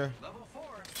top here. Level 4.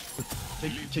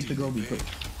 Take the gold. Quick.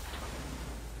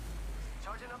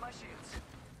 Charging up my shields.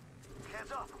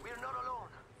 Heads up, we're not alone.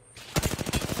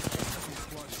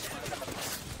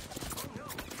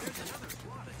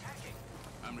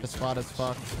 The spot is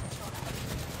fucked.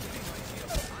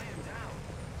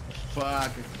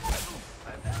 Fuck.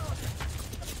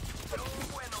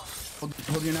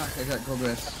 Hold your knock. I got gold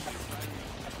rest.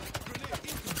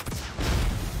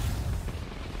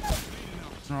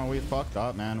 No, we fucked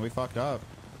up, man. We fucked up.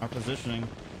 Our positioning.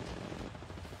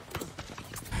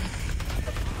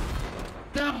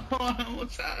 No, I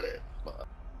almost had it. Fuck.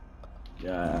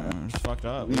 Yeah. Just fucked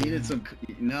up. We needed some.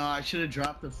 No, I should have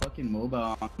dropped the fucking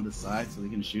mobile on the side so they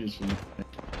can shoot us from.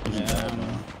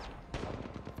 Yeah.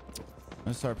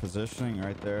 That's our positioning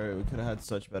right there. We could have had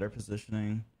such better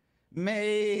positioning.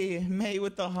 May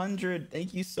with the 100.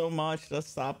 Thank you so much for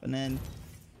stopping in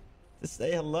to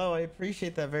say hello. I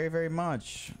appreciate that very, very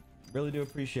much. Really do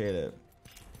appreciate it.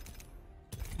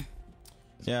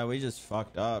 Yeah, we just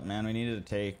fucked up, man. We needed to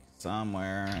take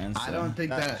somewhere, and so I don't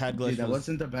think that head dude, glitch that was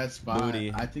wasn't the best spot.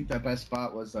 booty. I think that best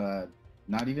spot was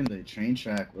not even the train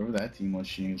track, wherever that team was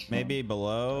shooting us from. maybe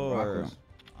below, or Rockers.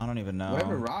 I don't even know.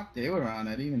 Whatever rock they were on,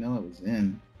 I didn't even know it was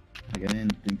in. Like, I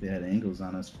didn't think they had angles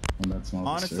on us on that small.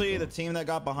 Honestly, circle. the team that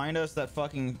got behind us, that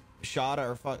fucking shot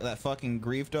or that fucking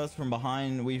griefed us from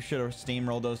behind, we should have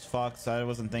steamrolled those fucks. I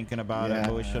wasn't thinking about it,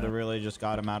 but we should have really just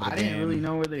got him out of the I game. didn't really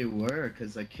know where they were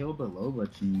because I killed the Loba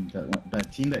team.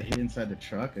 That team that hid inside the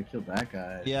truck, I killed that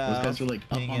guy. Yeah, those guys were like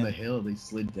up on pinging. the hill. They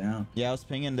slid down. Yeah, I was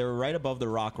pinging. They were right above the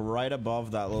rock, right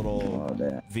above that little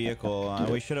vehicle.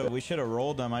 We should have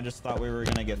rolled them. I just thought we were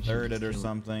gonna get thirded or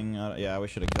something. Yeah, we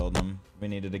should have killed them. We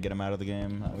needed to get him out of the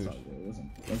game.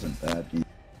 It wasn't bad.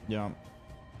 Yeah.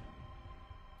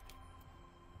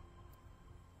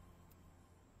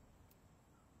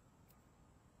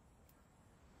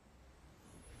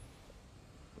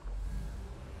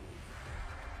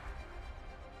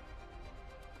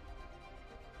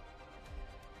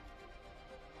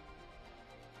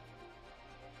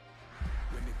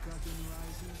 When the curtain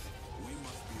rises, we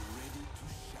must be ready to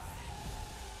shine.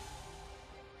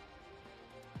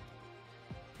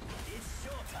 It's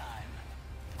showtime.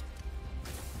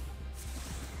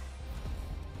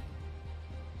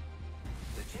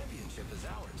 The championship is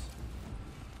ours.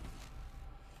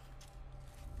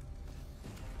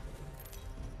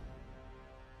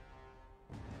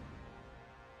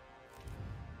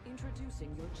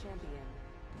 Introducing your champion.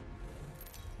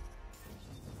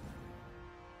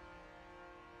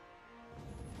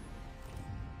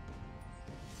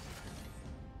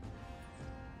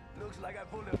 Looks like I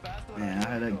pulled a fast one. Man, I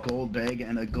had a gold bag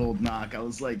and a gold knock. I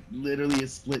was like literally a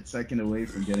split second away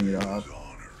from getting it off.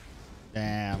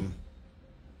 Damn.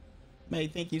 May,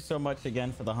 thank you so much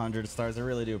again for the 100 stars. I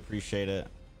really do appreciate it.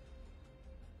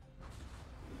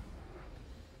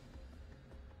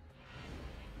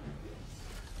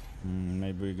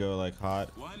 Maybe we go like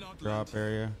hot drop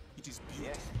area. It is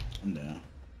Yes. I'm down.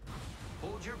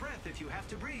 Hold your breath if you have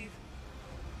to breathe.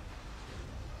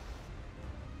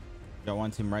 Got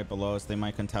one team right below us. They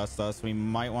might contest us. We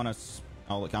might want to.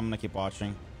 Oh, look, I'm gonna keep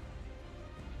watching.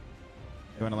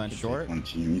 You want to land short? One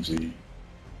team easy.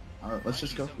 Let's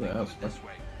just go for the house.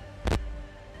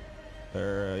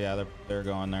 They're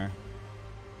going there.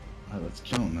 Alright, let's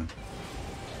kill him then.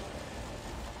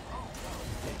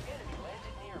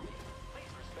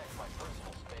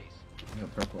 I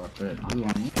got purple off red. Blue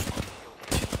on me.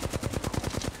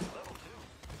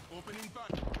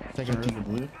 Taking Jump into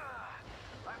blue.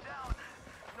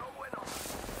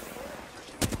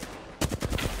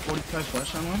 45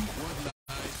 flash on one.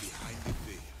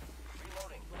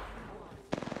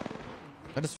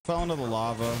 I just fell into the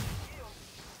lava.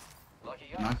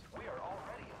 Nice.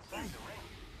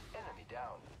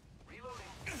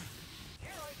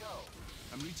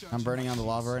 I'm burning on the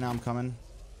lava right now. I'm coming.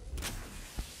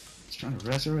 He's trying to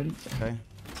res already. Okay.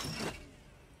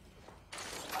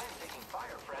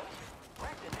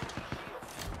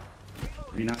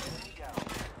 Three knock.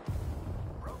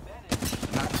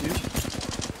 Knock two.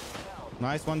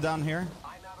 Nice one down here.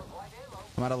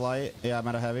 I'm out of light. Yeah, I'm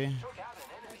out of heavy.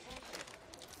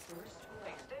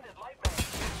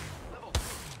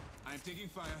 I'm taking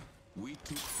fire. We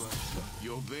took first.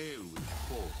 Your veil will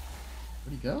fall.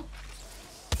 Where'd he go?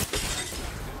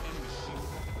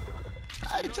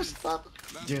 I just thought.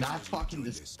 Dude, I fucking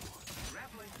just.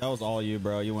 That was all you,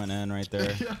 bro. You went in right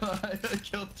there. I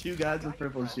killed two guys with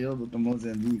purple shield with the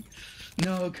Mozambique.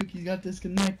 No, Cookie got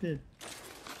disconnected.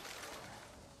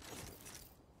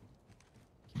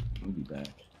 We'll be back.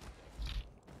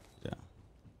 Yeah.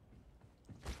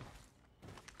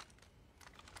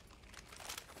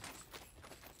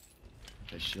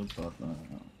 Okay, shield off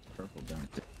purple down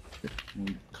there.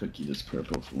 We Cookie this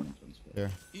purple for when it comes back.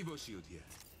 Here. Evo shield here.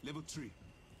 Level 3.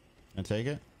 Gonna take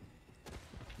it?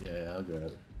 Yeah, I'll grab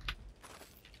it.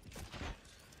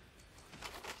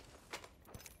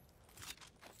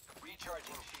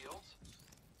 Recharging shields.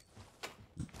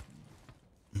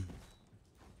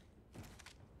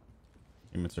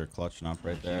 Teammates are clutching up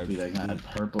right there. Dude, I got a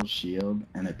purple shield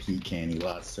and a pecan. He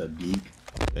lost a beak.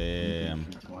 Damn.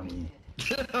 20.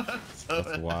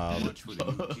 That's wild.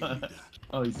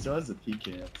 Oh, he still has a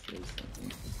pecan upstairs.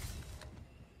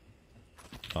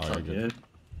 Oh, It's you're all good.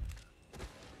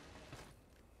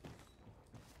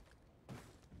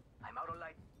 I'm out of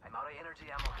light. I'm out of energy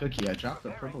ammo. Cookie, I dropped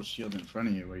the purple shield in front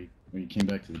of you where you came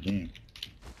back to the game.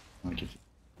 Like if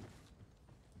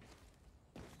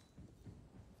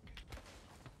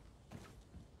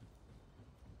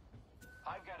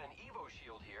I've got an Evo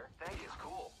shield here. Thank you.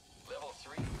 Cool. Level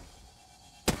 3.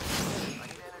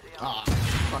 ah,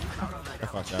 I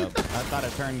fucked up. I thought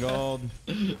it turned gold.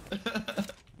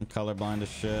 I'm colorblind as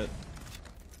shit.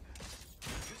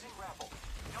 Using grapple.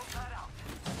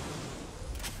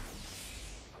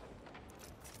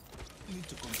 Need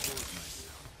to compose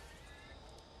myself.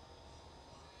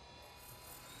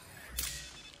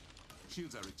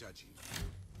 Shields are recharging.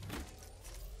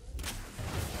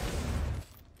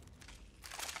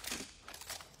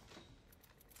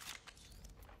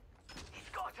 It's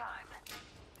go time.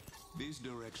 This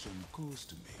direction calls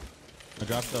to me. I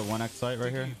dropped the 1x sight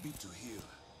right here. Taking a bit to heal.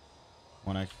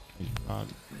 1x.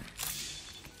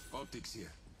 Optics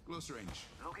here. Close range.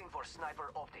 Looking for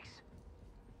sniper optics.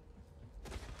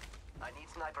 I need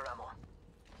sniper ammo.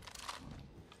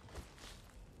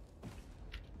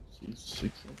 see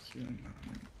 6x here.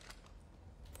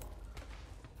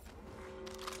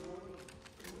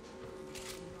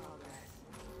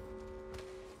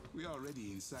 We are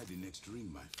already inside the next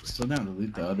ring, my friend. Still down to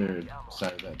loot the other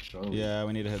side of that troll. Yeah,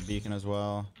 we need to hit beacon as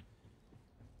well.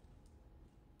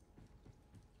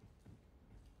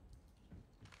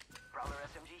 Prowler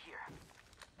SMG here.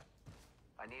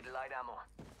 I need light ammo.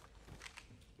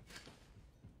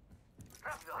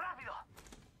 Rápido, rápido!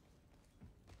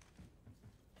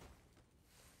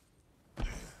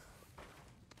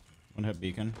 One hit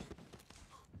beacon.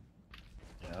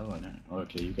 Yeah, I want it.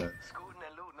 Okay, you got it. Scooting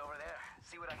and looting over there.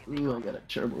 See what I can Ooh, I got a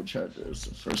turbocharger. It's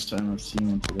the first time I've seen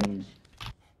one today.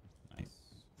 Nice.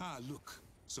 Ah, look.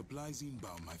 Supplies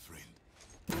inbound, my friend.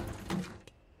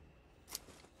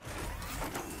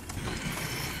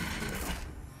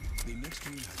 The next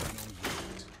ring has been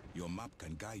unlocked. Your map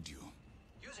can guide you.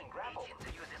 Using grapple. Agent to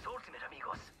use this ultimate,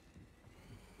 amigos.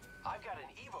 I've got an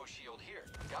Evo shield here.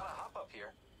 Gotta hop up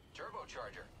here.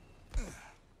 Turbocharger.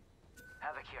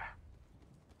 Havoc here.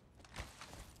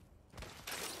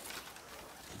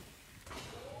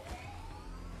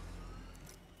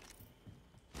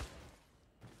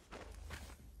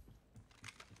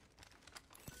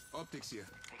 Optics here.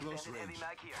 Close Extended heavy range.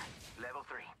 mag here. Level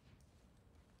 3.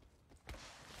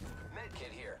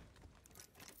 Medkit here.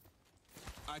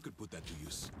 I could put that to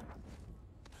use.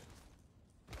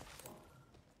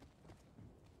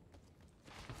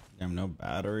 Damn, no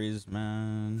batteries,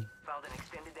 man. Found an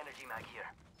extended energy mag here.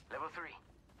 Level 3.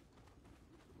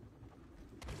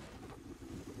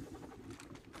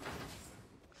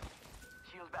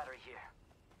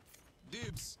 here.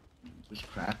 Dibs. There's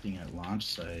crafting at launch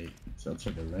site. So that's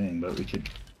like a ring, but we could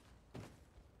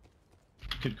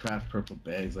craft purple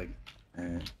bags like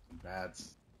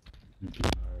bats. It'd be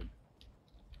hard.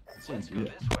 So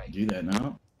do that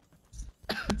now.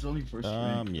 It's only first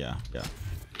ring. Yeah.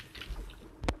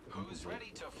 Who's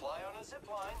ready to fly on a zip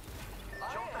line?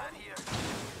 Jump pad here.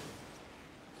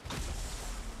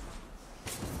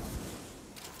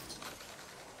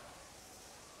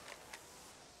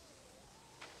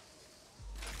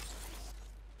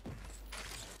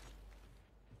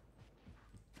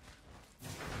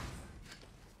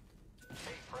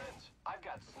 Hey friends, I've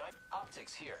got sniper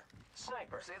optics here.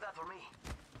 Sniper. Say that for me.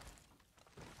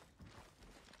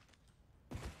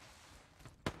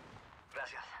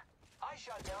 Gracias. I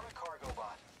shot down a cargo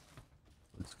bot.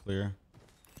 It's clear.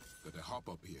 Got a hop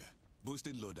up here.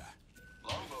 Boosted loader.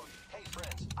 Longbow. Hey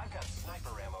friends, I've got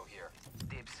sniper ammo here.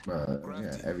 Dibs.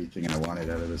 Yeah, everything I wanted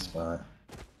out of this spot.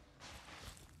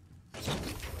 I'm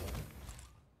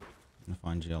gonna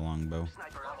find you a longbow.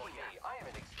 Sniper ammo here. I am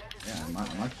an extended Yeah,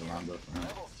 I marked the longbow for him.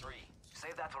 level 3.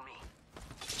 Save that for me.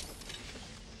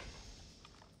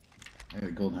 I got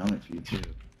a gold helmet for you too.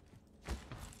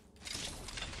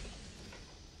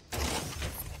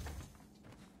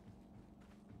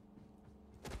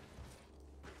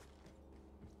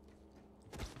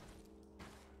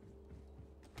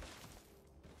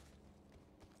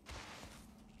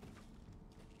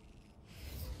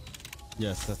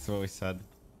 Yes, that's what we said.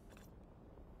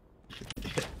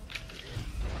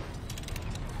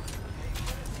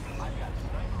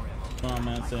 Come on,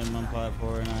 man. Same on plat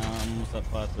 4 now. I'm almost at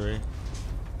plat 3.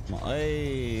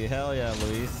 Hey, hell yeah,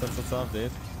 Luis. That's what's up,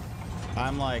 dude.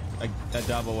 I'm like a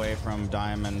dub away from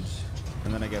diamond,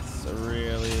 and then it gets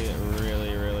really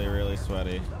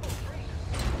sweaty.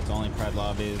 It's only pred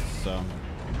lobbies, so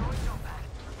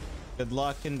good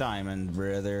luck in diamond,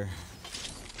 brother.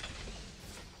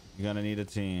 You're gonna need a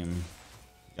team.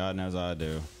 God knows I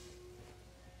do.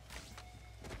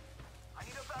 I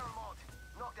need a barrel mod.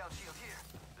 Knockdown shield here.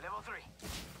 Level 3.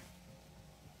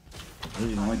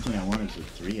 Really, the only thing I want is a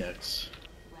 3x.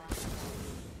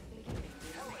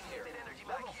 Helmet here. Energy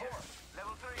back here.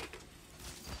 Level 3.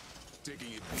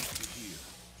 Taking it back to here.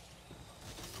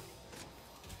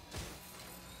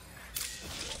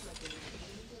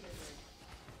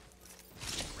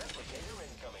 Replicator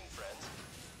incoming, friends.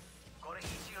 Got a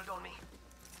heat shield on me.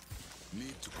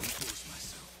 Need to compose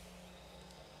myself.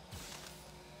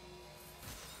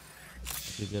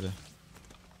 You did it.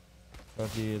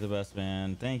 Fuck you, the best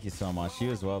man. Thank you so much.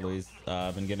 You as well, Luis.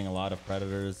 I've been getting a lot of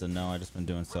predators, and no, I just been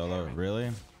doing solo.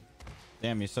 Really?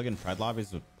 Damn, you're still getting pred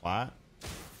lobbies with plat?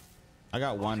 I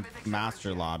got one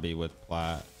master lobby with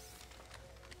plat.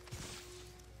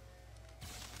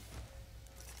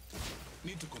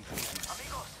 Need to compose myself.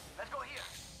 Amigos, let's go here.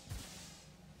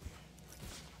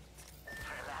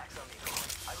 Relax, amigo.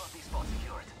 I got this spot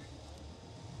secured.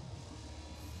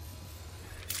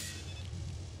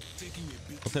 Taking a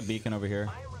bit. What's that beacon over here?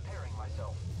 I am repairing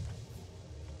myself.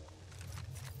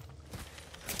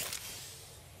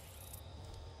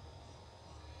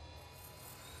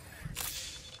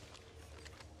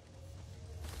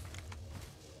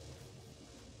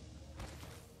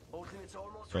 Ultimate's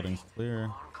almost Building's ready.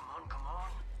 clear. Come on.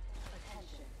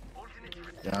 Ultimate's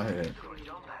ready. Yeah, I'll hit it.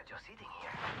 Jump pad just sitting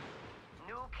here.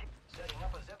 Nuke. Setting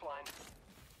up a zip line.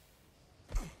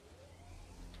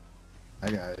 I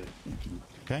got it.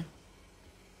 Okay.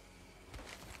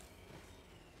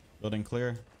 Building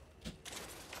clear.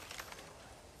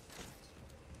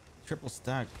 Triple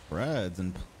stack breads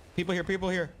and people here.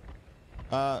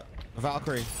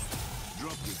 Valkyrie.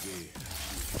 Drop the veil.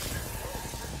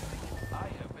 I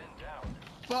have been down.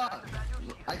 Fuck!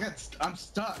 I'm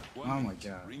stuck. Oh my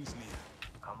god. Rings near.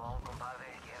 Come on, compadre.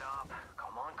 Get up.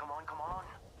 Come on.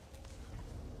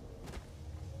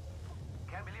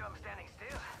 Can't believe I'm standing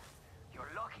still.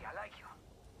 You're lucky. I like you.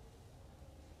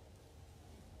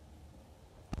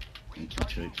 Thank you,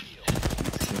 Chick.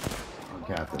 I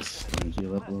got this. Let me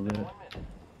heal up a little bit.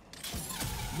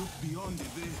 Look beyond the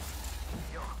veil.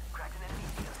 Yo, cracked an enemy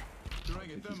shield. Throwing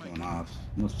a He's thermite. going off.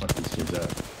 I'm gonna fuck these kids up.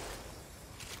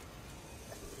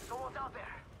 Someone's out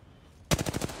there.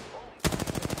 Only 30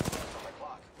 seconds on the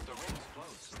clock. The ring's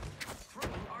close.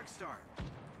 Throwing arc star.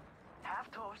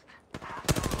 Half toast. Half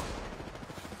toast.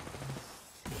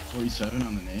 47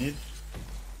 on the nade.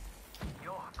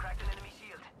 Yo, cracked an enemy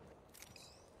shield.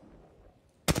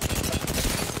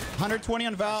 120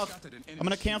 on Val. I'm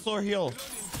gonna cancel her heal.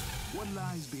 What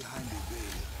lies behind the veil?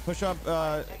 Push up.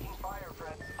 Taking fire,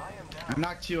 friends. I am down. I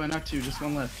knocked two. Just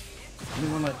one left.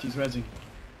 Only one left. He's rezzing.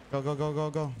 Go. Firing.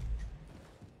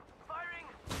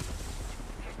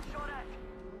 Get shot at.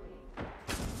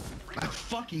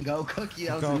 fucking go, Cookie.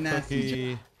 That was Go a nasty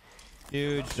Cookie.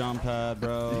 Huge jump pad,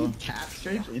 bro. cap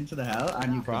straight into the hell. I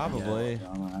knew Probably.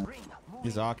 Cookie.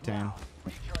 He's Octane.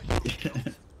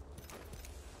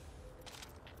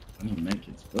 I need make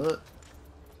it, but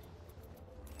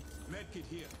Medkit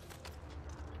here.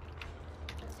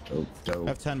 dope, I dope.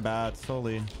 have 10 bats,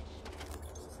 holy.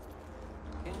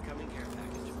 Incoming care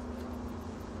package.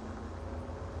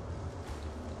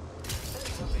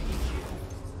 Setting up AEQ.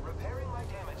 Repairing my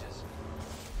damages.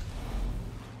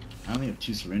 I only have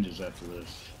 2 syringes after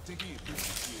this. Taking it pretty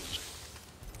serious.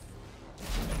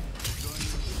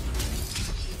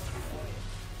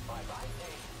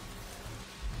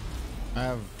 I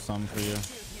have some for you.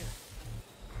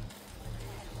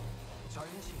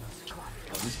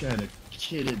 Oh, this guy had a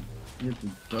kitted, he had the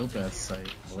dope ass sight.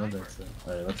 I love that stuff.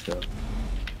 Alright, let's go.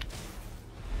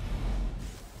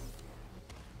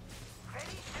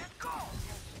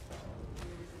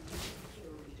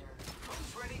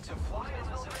 Who's ready to fly in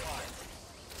the zip line?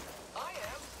 I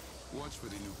am. Watch for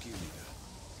the new kill leader.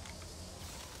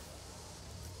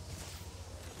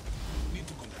 Need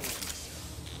to compose myself.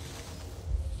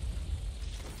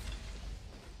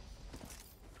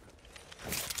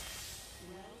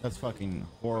 That's fucking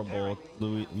horrible,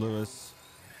 Lewis.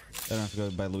 I don't have to go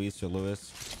by Luis or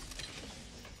Lewis.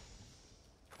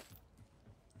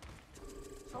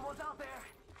 Someone's out there.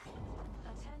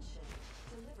 Attention,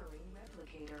 delivering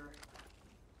replicator.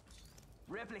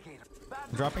 Replicator.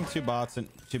 I'm dropping 2 bots and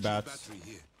 2 bats. Battery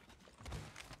here.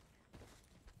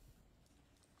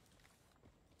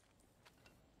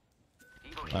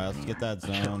 Alright, let's get that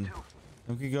zone.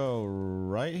 We could go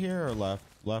right here or left?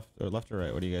 Left or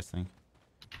right? What do you guys think?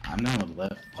 I'm not on the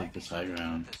left to take this high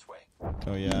ground. This way.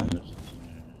 Oh yeah. I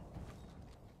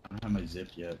don't have my zip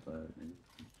yet, but maybe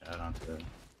add on to that.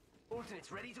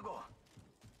 Alternates ready to go.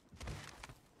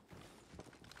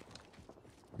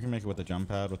 We can make it with a jump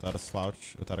pad without a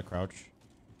slouch, without a crouch.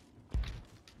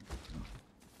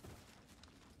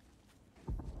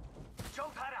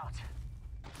 Jump pad out.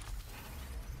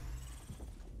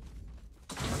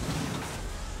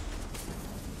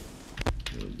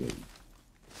 There we go.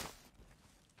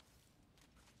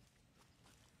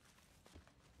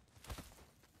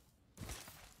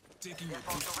 Taking your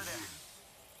Over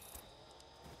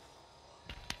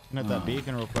there. Hit that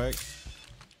beacon real quick.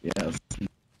 Yeah, let's see.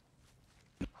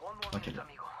 One more Okay. minute,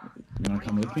 amigo. You wanna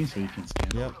come with me so you can scan?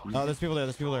 Yep. Oh, there's people there.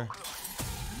 There's people there.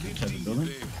 Inside the building?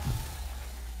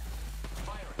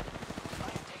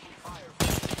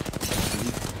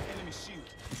 Enemy shield.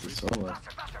 This is solo. Faster,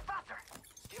 faster, faster.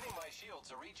 Giving my shields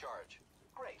a recharge.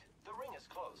 Great. The ring is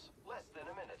close. Less than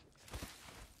a minute.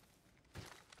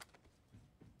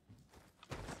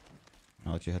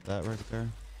 I'll let you hit that right there.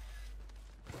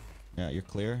 Yeah, you're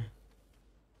clear.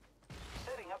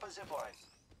 Setting up a zip line.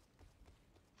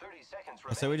 30 seconds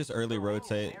I say we just early The ring is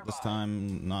rotate this nearby.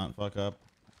 time, not fuck up.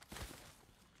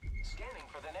 Scanning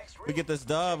for the next ring. We get this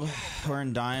dub. We're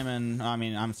in diamond. I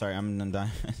mean, I'm sorry, I'm in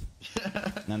diamond.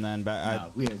 And then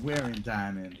back. No, we're in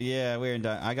diamond. Yeah, we're in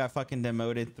diamond. I got fucking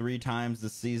demoted 3 times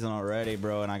this season already,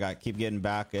 bro, and I keep getting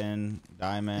back in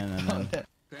diamond, and then 10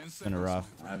 it's been rough.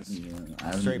 I haven't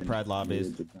Straight even pride lobbies.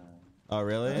 played the time. Oh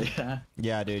really? Yeah.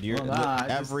 Yeah, dude. You're Well, nah,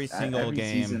 every single every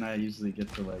game. season I usually get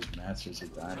to like Masters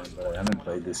of Diamond, but I haven't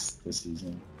played this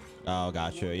season. Oh,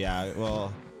 gotcha. Yeah.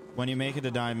 Well, when you make it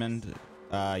to diamond,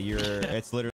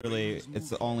 it's literally it's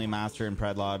the only master in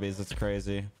pred lobbies. It's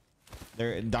crazy.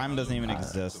 Diamond doesn't even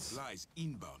exist. Supplies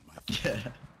inbound, my Yeah.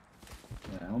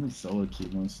 Yeah, I only solo queue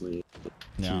mostly.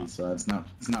 Yeah. Too, so it's not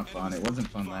fun. It wasn't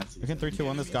fun last season. We can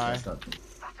 3-2-1 this guy. Faster,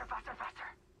 faster, faster.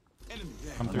 enemy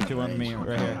there. Come 3-2-1 me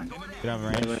right here. Get out of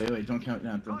range. Wait, don't count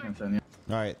down. Don't count down.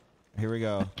 All right, here we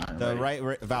go. Alright, The ready?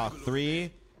 right Val.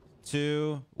 3,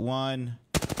 2, 1.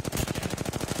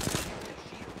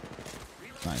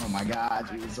 Nice. Oh my god,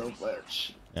 you was so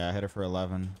clutch. Yeah, I hit her for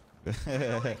 11.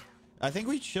 I think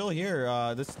we chill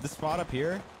here. This spot up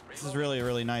here. This is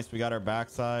really nice. We got our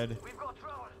backside. We've got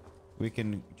trouble. We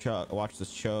can watch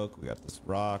this choke. We got this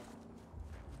rock.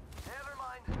 Never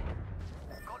mind.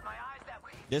 Got my eyes that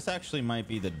way. This actually might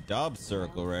be the dub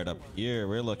circle right up here.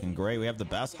 We're looking great. We have the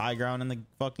best high ground in the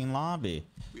fucking lobby.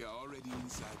 We are already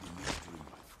inside the next ring,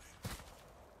 my friend.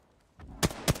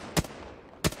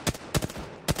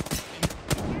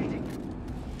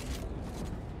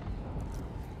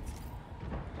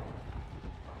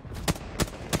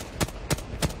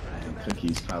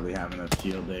 Cookie's probably having a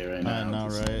field day right now. I know,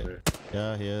 with right? Silver.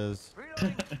 Yeah, he is.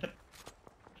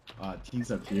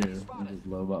 Team's up here. This is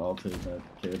Loba altered that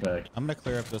care back. I'm gonna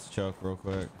clear up this choke real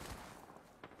quick.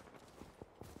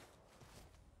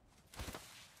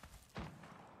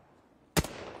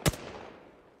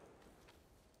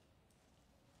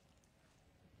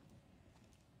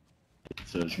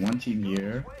 So there's one team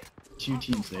here, two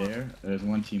teams there. There's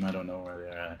one team I don't know where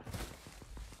they're at.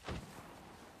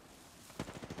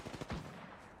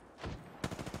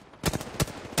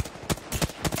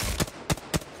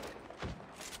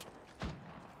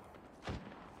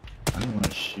 I don't want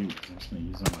to shoot. I'm just gonna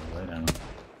use on my light ammo.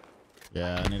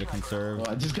 Yeah, I need to conserve. Oh,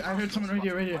 I heard someone right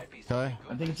here, right here. Okay.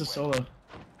 I think it's a solo.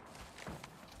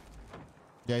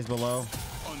 Yeah, he's below. I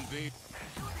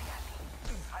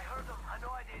heard them. I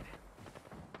know I did.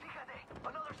 Fíjate,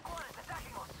 another squad is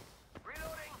attacking us.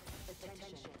 Reloading.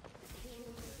 Attention.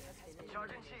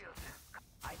 Charging shields.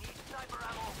 I need sniper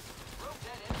ammo.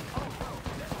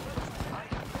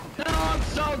 No, I'm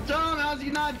so dumb. How's he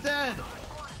not dead?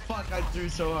 Fuck, I threw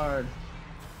so hard.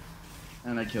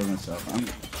 And I killed myself. I'm a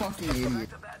fucking idiot.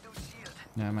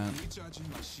 Yeah, man. Recharging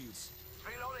my shields.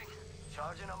 Reloading.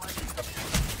 Charging on my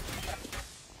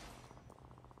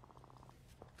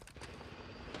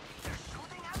They're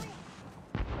shooting at me?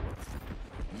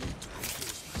 Need to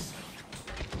compose myself.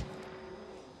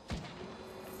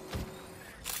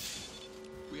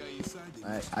 We are inside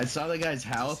the I saw the guy's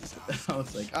health. I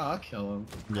was like, oh, I'll kill him.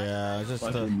 Yeah, just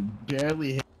Fucking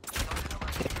barely hit.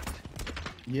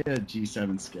 Yeah,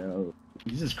 G7 scout.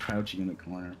 He's just crouching in the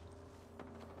corner.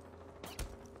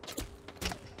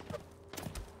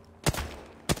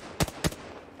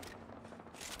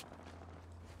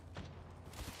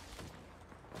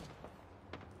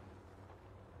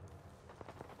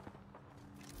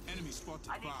 enemy spotted.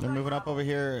 Far. They're moving up over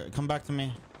here. Come back to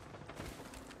me.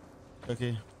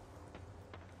 Cookie.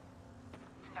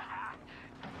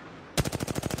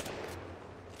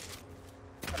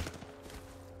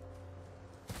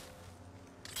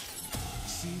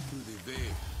 See through the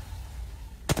veil.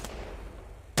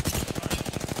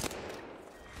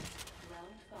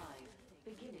 Round 5.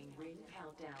 Beginning ring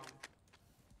countdown.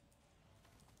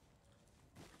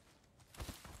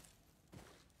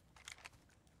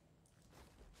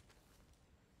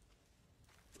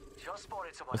 Just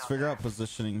spotted someone Let's out figure there. out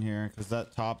positioning here, because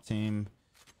that top team.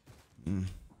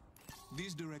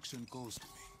 This direction calls to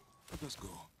me. Let's go.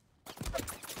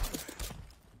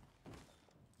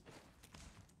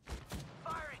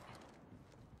 Firing.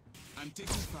 I'm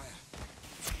taking fire.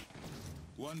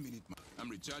 1 minute. I'm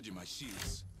recharging my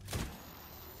shields.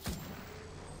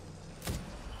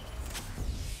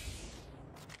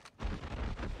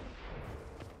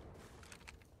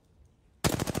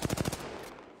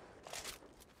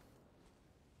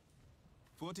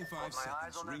 Got 45 my eyes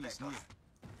seconds. on that Ring is vector. near.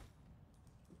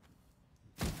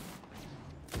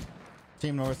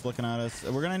 Team North looking at us.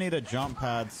 We're gonna need a jump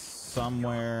pad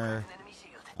somewhere.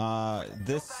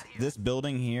 This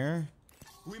building here.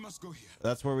 We must go here.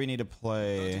 That's where we need to 30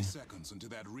 play. seconds until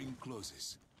that ring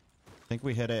closes. I think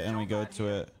we hit it and we go to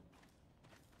it.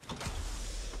 They're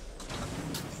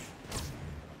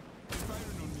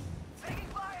firing on me. Taking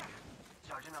fire.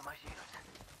 Charging on my shields.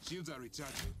 Shields are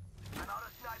recharging. I'm out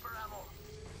of sniper ammo.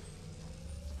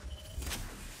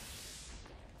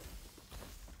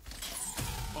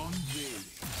 Unveiling.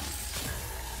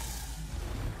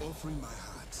 Offering my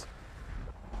heart.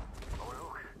 Oh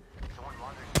look, someone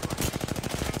wandering.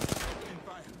 In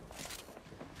fire.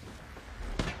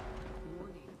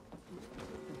 Warning.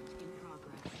 Movement in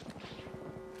progress.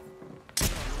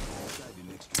 Inside the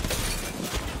next room.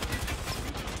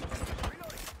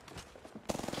 Reloading.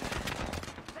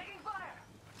 Taking fire.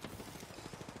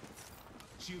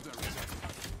 Shields are recharging.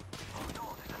 Oh no,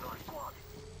 there's another squad.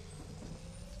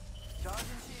 Charging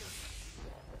shields.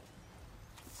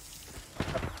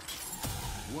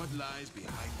 What lies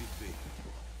behind the veil?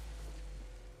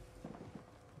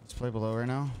 Let's play below right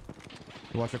now.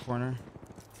 You watch a corner.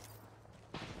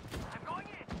 I'm going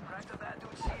in. Crack the bad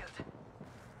dude's shield.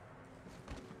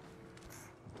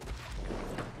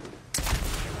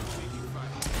 Taking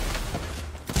fire.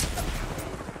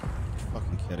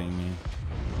 Fucking kidding me.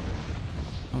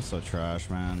 I'm so trash,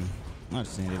 man. I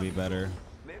just need to be better.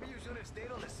 Maybe you should have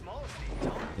stayed on the small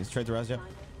stage. He's trade the res yet?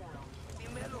 The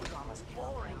melodrama's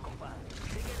boring, compadre.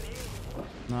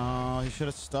 No, he should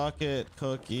have stuck it,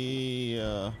 Cookie.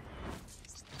 Grenade.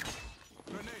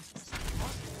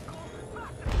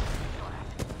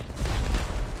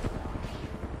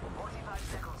 45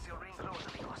 seconds till ring close,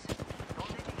 amigos. Don't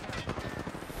take it careful.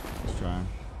 Let's try.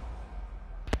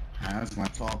 That's my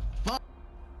fault. Fuck.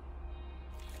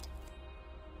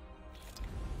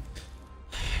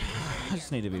 I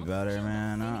just need to be better,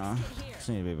 man. Just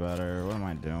need to be better. What am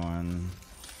I doing?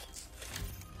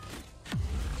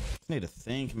 Just need to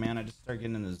think, man. I just start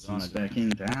getting in the zone. Backing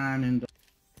down and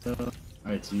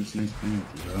alright, so you nice playing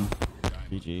with you, bro.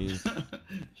 GG's.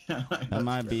 Yeah, That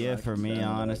might be it for me,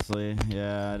 honestly.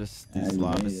 Yeah, just these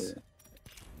lobbies.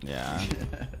 Yeah.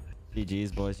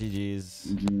 GG's, boys.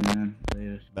 GG's. GG, man.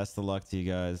 Later. Best of luck to you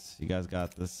guys. You guys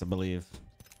got this, I believe.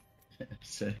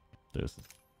 Sick. Deuces.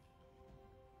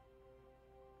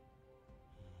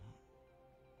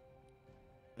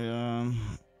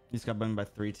 He's got burned by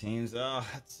 3 teams. Oh,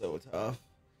 that's so tough.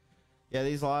 Yeah,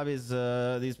 these lobbies,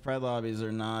 these Pred lobbies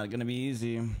are not gonna be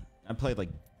easy. I played like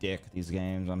dick these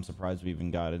games. I'm surprised we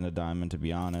even got into Diamond, to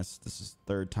be honest. This is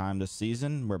 3rd time this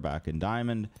season. We're back in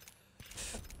Diamond.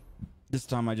 This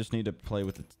time I just need to play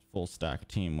with the full stack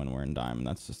team when we're in Diamond.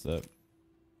 That's just it.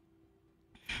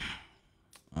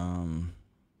 I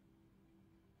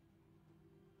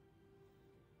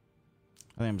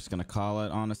think I'm just gonna call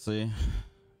it, honestly.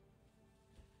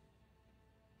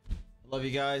 Love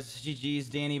you guys. GG's,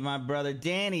 Danny, my brother.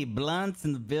 Danny Blunt's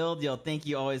in the build. Yo, thank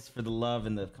you always for the love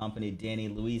and the company. Danny,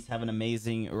 Luis, have an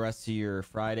amazing rest of your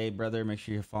Friday, brother. Make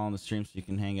sure you're following the stream so you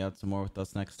can hang out some more with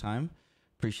us next time.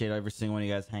 Appreciate every single one of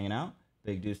you guys hanging out.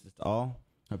 Big deuces to all.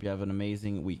 Hope you have an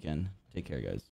amazing weekend. Take care, guys.